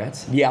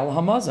haaretz, v'al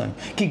hamazon.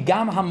 Ki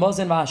gam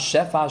hamazon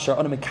v'ashefa asher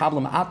anu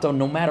mekablam ato.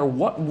 No matter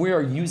what we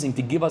are using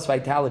to give us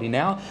vitality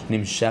now,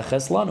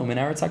 nimsheches lanu min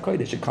eretz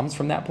hakodesh. It comes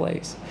from that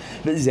place.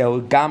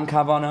 V'zeu gam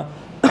kavana.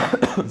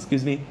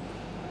 Excuse me.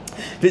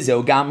 This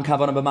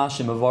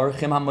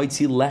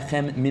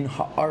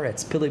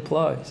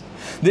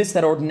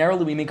that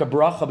ordinarily we make a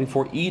bracha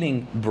before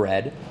eating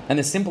bread, and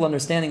the simple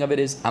understanding of it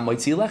is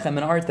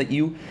that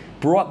you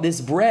brought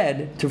this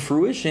bread to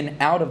fruition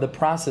out of the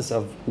process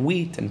of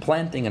wheat and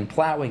planting and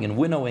plowing and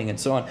winnowing and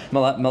so on.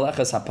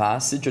 Melechas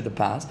hapas, sidra de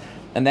pas,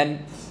 and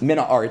then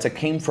mina aretz, it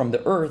came from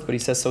the earth, but he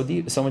says so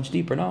deep, so much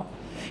deeper. No.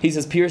 He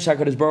says, no matter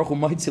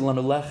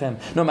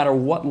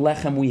what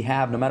lechem we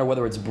have, no matter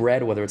whether it's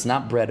bread, whether it's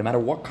not bread, no matter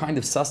what kind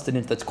of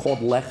sustenance that's called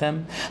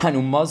lechem,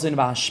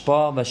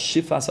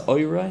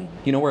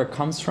 you know where it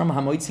comes from?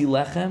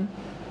 Lechem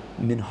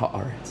min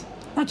haaretz.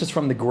 Not just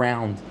from the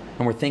ground,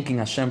 and we're thanking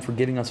Hashem for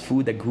giving us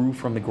food that grew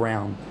from the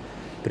ground,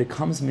 but it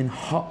comes min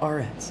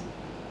haaretz.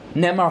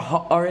 Nemar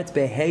haaretz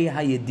behei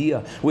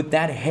hayediyah, with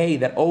that hay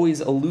that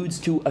always alludes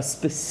to a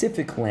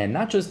specific land,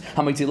 not just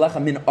hamitzi lecha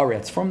min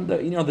aretz, from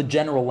the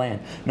general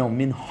land. No,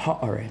 min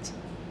haaretz.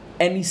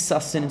 Any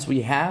sustenance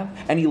we have,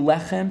 any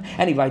lechem,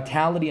 any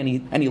vitality,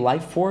 any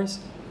life force,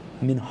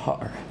 min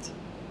haaretz.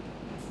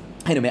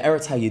 Hey, no,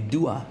 eretz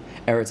hayedua.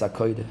 Eretz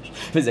HaKodesh.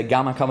 V'zeh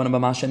gam ha'kavanah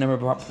b'masha nemer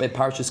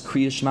b'parshas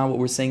Kriya Shema, what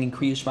we're saying in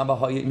Kriya Shema,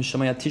 b'haya im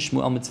shemaya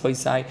tishmu al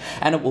mitzvosai,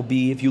 and it will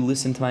be if you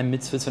listen to my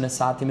mitzvahs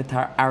v'nesati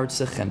mitar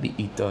artzechem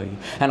bi'itoi,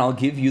 and I'll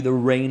give you the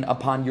rain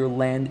upon your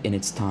land in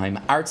its time.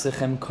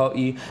 Artzechem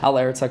ka'i al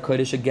Eretz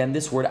HaKodesh. Again,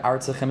 this word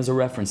artzechem is a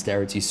reference to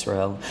Eretz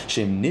Yisrael.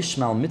 Shem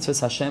nishmal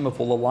mitzvahs Hashem, if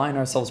we'll align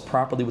ourselves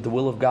properly with the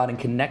will of God and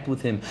connect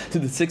with Him to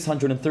the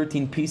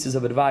 613 pieces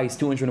of advice,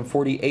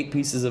 248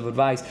 pieces of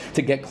advice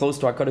to get close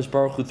to HaKadosh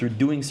Baruch Hu through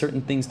doing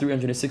certain things,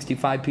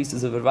 365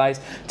 pieces of advice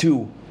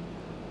to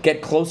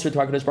get closer to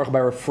HaKadosh Baruch Hu by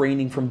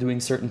refraining from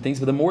doing certain things.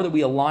 But the more that we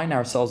align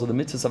ourselves with the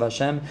mitzvahs of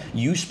Hashem,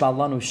 yushpa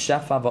lanu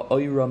shefa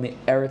va'oira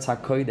me'eretz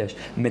HaKodesh,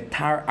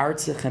 metar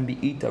artzechem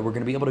bi'ita, we're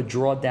going to be able to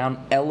draw down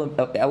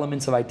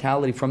elements of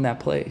vitality from that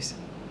place.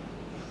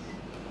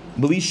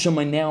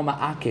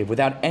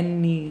 Without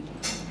any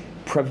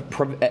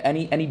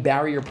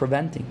barrier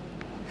preventing.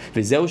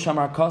 V'zeu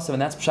shamar kasav,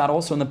 and that's pshat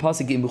also in the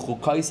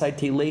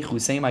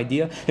pasuk. Same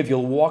idea. If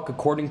you'll walk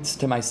according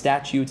to my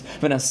statutes,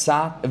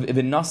 v'nasna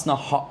haaretz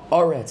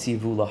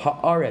yivula,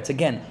 haaretz,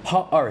 again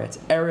haaretz,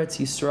 Eretz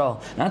Yisrael.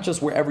 Not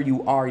just wherever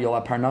you are, you'll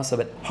have parnasa,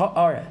 but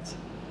haaretz.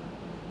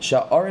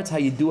 Sha'aretz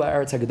hayidua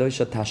eretz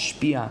hagadosha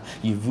tashpia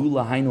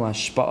yivula hainu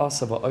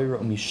hashpa'as va'oira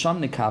umisham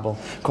nekabel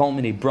kol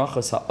minei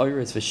brachas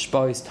ha'oiris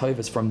v'shpa'is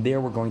toivas. From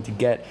there, we're going to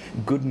get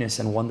goodness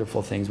and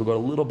wonderful things. We'll go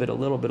a little bit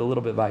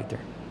weiter.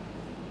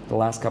 The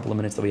last couple of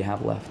minutes that we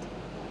have left.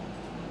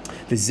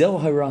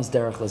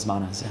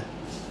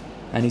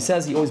 And he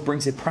says, he always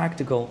brings it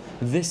practical.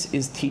 This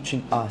is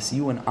teaching us,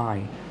 you and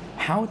I,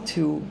 how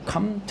to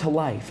come to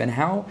life and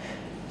how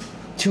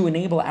to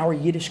enable our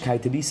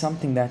Yiddishkeit to be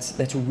something that's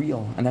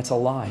real and that's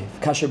alive.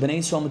 Kasher b'nei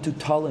Yisrael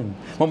metutalim,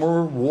 when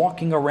we're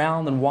walking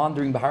around and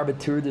wandering b'har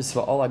b'tirdes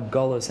v'al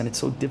ha'galus, and it's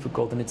so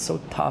difficult and it's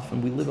so tough,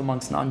 and we live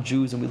amongst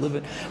non-Jews, and we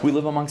live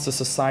amongst a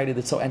society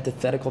that's so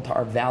antithetical to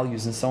our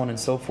values and so on and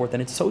so forth,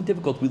 and it's so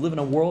difficult. We live in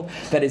a world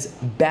that is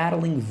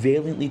battling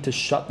valiantly to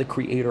shut the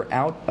Creator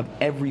out of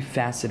every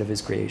facet of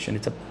His creation.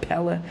 It's a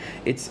pella.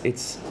 It's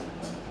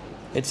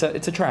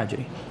a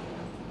tragedy,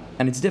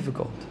 and it's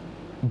difficult.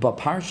 But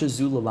Parsha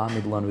Zula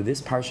Lamid Lanu, this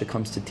Parsha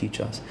comes to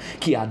teach us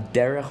that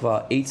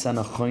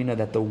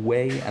the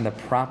way and the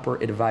proper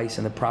advice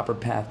and the proper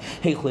path,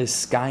 how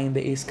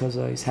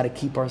to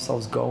keep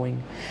ourselves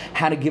going,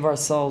 how to give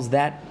ourselves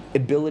that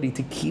ability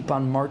to keep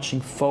on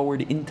marching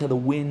forward into the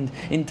wind,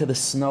 into the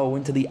snow,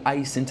 into the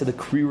ice, into the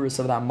kriris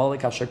of the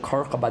Amalek Asher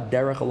Karcha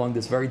Baderech along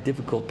this very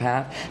difficult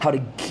path, how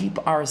to keep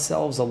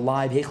ourselves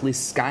alive.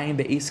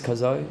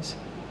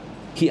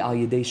 This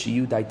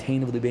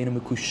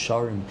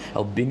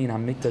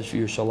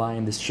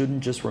shouldn't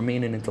just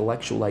remain an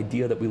intellectual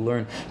idea that we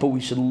learn, but we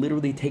should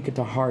literally take it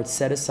to heart.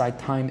 Set aside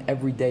time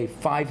every day,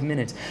 5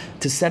 minutes,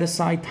 to set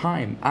aside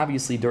time.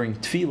 Obviously during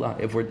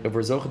tefillah, if we're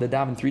zocheh to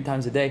daven 3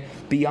 times a day,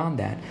 beyond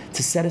that,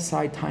 to set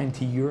aside time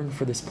to yearn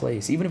for this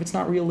place, even if it's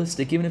not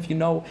realistic, even if you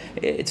know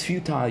it's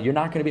futile, you're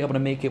not going to be able to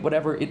make it,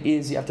 whatever it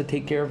is, you have to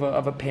take care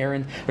of a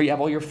parent, or you have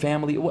all your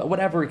family,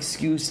 whatever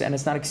excuse, and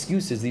it's not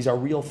excuses, these are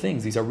real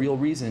things, these are real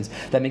reasons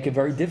that make it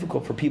very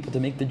difficult for people to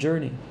make the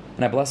journey.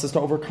 And I bless us to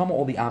overcome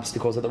all the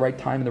obstacles at the right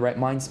time in the right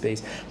mind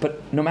space.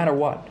 But no matter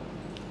what,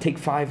 take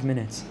 5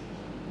 minutes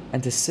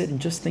and to sit and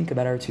just think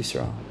about Eretz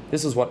Yisrael.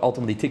 This is what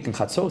ultimately Tikkun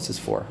Chatzos is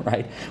for,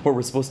 right? Where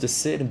we're supposed to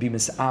sit and be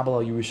Mis'abel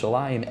al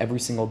Yerushalayim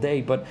every single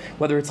day. But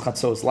whether it's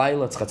Chatzos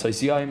Laila, it's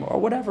Chatzos Yom, or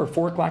whatever,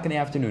 4 o'clock in the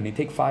afternoon, you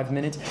take 5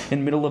 minutes in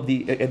the middle of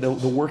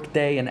the work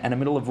day and in the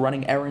middle of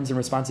running errands and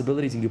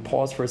responsibilities, and you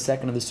pause for a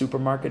second in the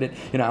supermarket,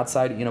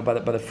 outside, by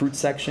the fruit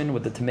section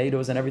with the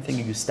tomatoes and everything,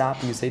 and you stop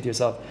and you say to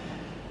yourself,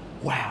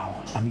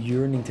 wow, I'm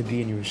yearning to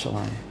be in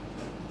Yerushalayim.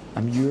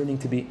 I'm yearning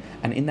to be,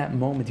 and in that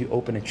moment you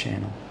open a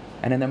channel.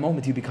 And in that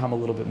moment, you become a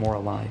little bit more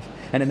alive.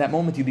 And in that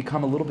moment, you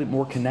become a little bit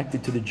more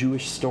connected to the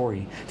Jewish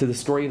story, to the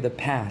story of the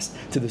past,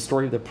 to the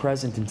story of the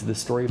present, and to the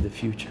story of the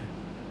future.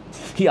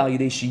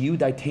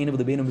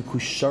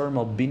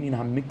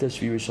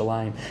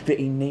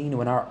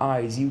 When our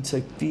eyes,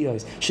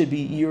 should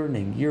be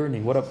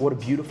yearning. What a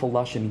beautiful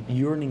lashon,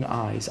 yearning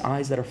eyes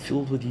that are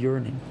filled with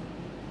yearning.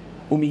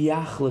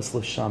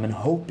 And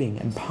hoping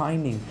and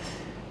pining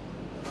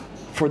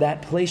for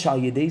that place. That,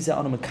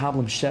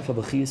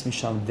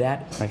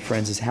 my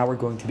friends, is how we're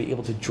going to be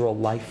able to draw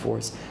life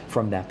force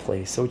from that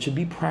place. So it should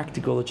be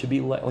practical. It should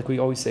be like we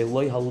always say,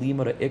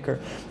 to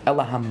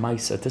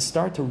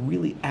start to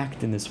really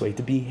act in this way,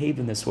 to behave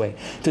in this way,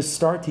 to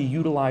start to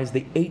utilize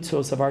the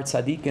eitzos of our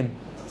tzaddikim,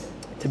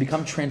 to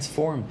become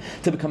transformed,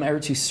 to become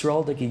Eretz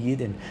Yisrael-dik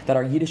Yidden, that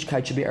our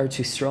Yiddishkeit should be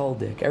Eretz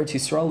Yisrael-dik. Eretz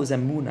Yisrael is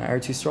emunah,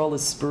 Eretz Yisrael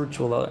is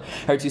spiritual,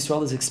 Eretz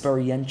Yisrael is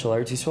experiential,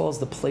 Eretz Yisrael is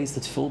the place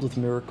that's filled with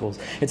miracles.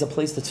 It's a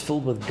place that's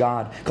filled with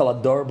God. Kol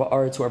adar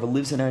ba'aretz, whoever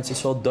lives in Eretz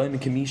Yisrael, doim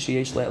k'mishi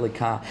yesh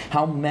le'Lecha.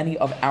 How many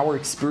of our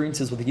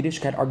experiences with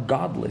Yiddishkeit are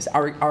godless?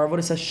 Our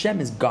Avodas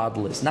Hashem is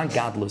godless, not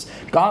godless.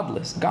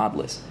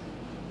 Godless.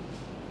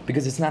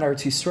 Because it's not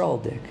Eretz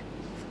Yisrael-dik.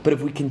 But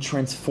if we can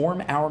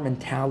transform our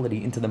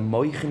mentality into the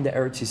moichin de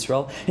Eretz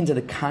Yisrael, into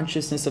the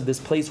consciousness of this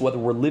place, whether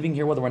we're living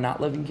here, whether we're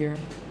not living here,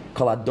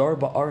 kol adar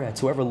ba'aretz,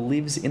 whoever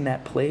lives in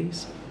that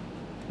place,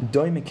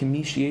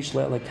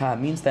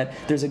 means that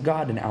there's a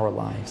God in our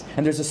lives,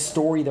 and there's a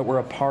story that we're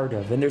a part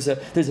of, and there's a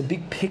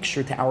big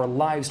picture to our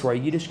lives, to our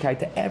Yiddishkeit,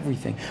 to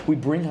everything. We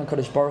bring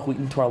HaKadosh Baruch Hu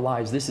into our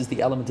lives. This is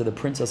the element of the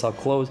princess. I'll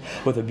close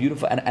with a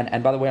beautiful,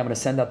 and by the way, I'm going to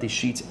send out these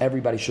sheets.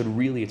 Everybody should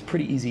really, it's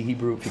pretty easy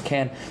Hebrew, if you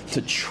can,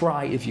 to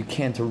try, if you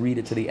can, to read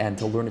it to the end,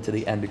 to learn it to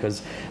the end,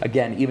 because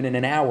again, even in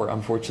an hour,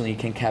 unfortunately, you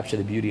can't capture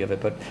the beauty of it,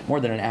 but more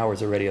than an hour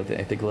is already, I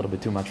think, a little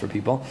bit too much for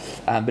people.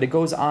 But it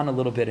goes on a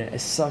little bit, and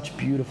it's such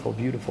beautiful,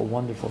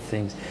 wonderful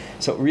things.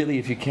 So really,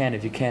 if you can.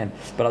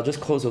 But I'll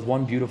just close with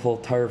one beautiful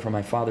Torah from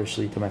my father,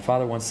 Shlita. My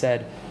father once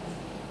said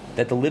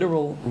that the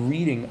literal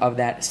reading of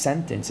that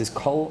sentence is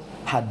Kol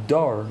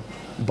Hadar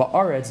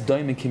Ba'aretz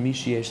Doimen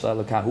Kimishi Yesh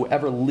Le'Lecha.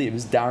 Whoever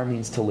lives, dar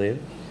means to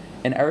live.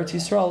 In Eretz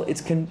Yisrael,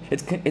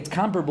 it's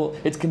comparable.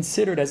 It's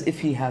considered as if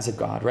he has a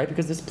God, right?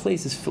 Because this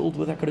place is filled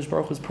with HaKadosh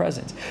Baruch Hu's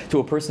presence to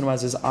a person who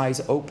has his eyes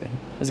open,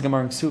 as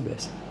Gemara in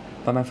Ksubis.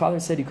 But my father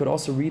said he could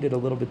also read it a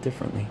little bit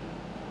differently.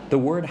 The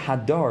word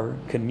hadar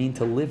can mean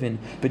to live in,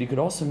 but it could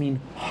also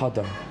mean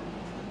hadar.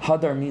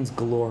 Hadar means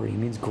glory,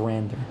 means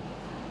grandeur.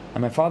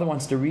 And my father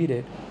wants to read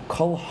it,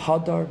 Kol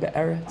hadar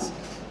be'eretz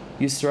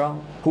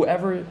Yisrael.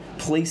 Whoever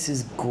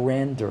places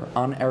grandeur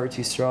on Eretz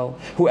Yisrael,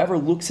 whoever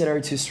looks at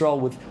Eretz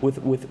Yisrael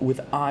with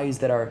eyes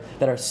that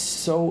are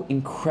so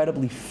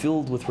incredibly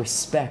filled with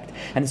respect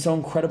and so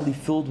incredibly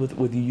filled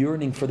with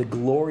yearning for the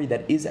glory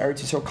that is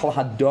Eretz Yisrael, Kol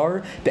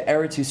Hadar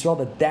be'Eretz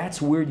Yisrael,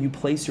 that's where you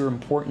place your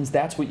importance,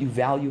 that's what you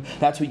value,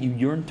 that's what you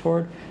yearn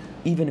toward.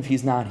 Even if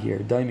he's not here,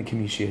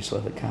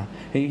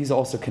 he's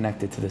also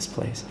connected to this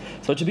place.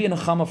 So it should be a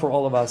nechama for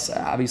all of us.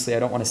 Obviously, I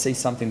don't want to say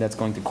something that's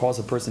going to cause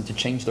a person to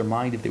change their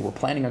mind if they were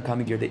planning on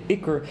coming here. The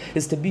ikr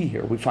is to be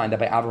here. We find that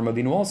by Avram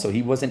Avinu also.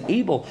 He wasn't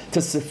able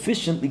to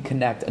sufficiently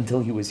connect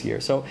until he was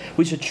here. So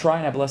we should try,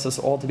 and I bless us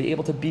all, to be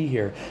able to be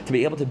here, to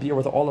be able to be here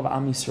with all of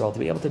Am Yisrael, to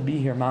be able to be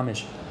here,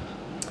 mamish.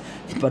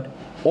 But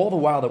all the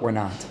while that we're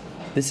not,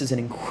 this is an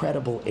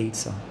incredible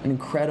eitzah, an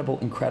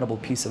incredible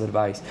piece of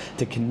advice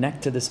to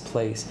connect to this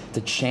place,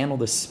 to channel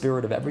the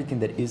spirit of everything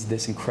that is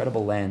this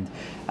incredible land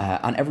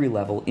on every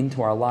level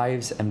into our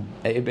lives. And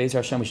Be'ezer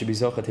Hashem, we should be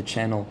zocha to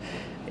channel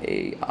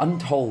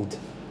untold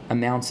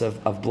amounts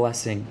of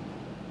blessing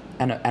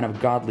and of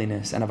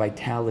godliness and of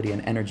vitality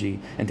and energy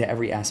into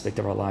every aspect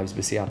of our lives.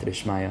 B'siyata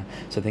d'shmaya.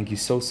 So thank you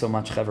so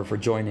much, Chaver, for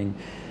joining.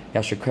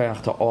 Yasher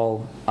koach to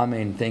all.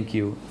 Amen. Thank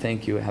you.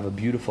 Have a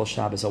beautiful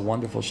Shabbos, a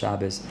wonderful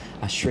Shabbos.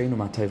 Ashreinu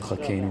matov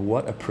chakeinu.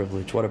 What a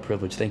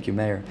privilege. Thank you,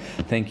 Meir.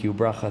 Thank you,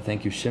 Bracha.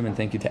 Thank you, Shimon.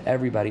 Thank you to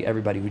everybody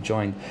who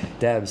joined.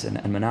 Debs and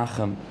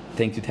Menachem.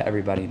 Thank you to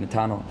everybody.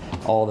 Natanel,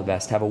 all the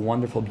best. Have a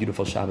wonderful,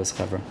 beautiful Shabbos,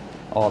 Chaver.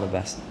 All the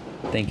best.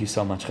 Thank you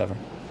so much, Chaver.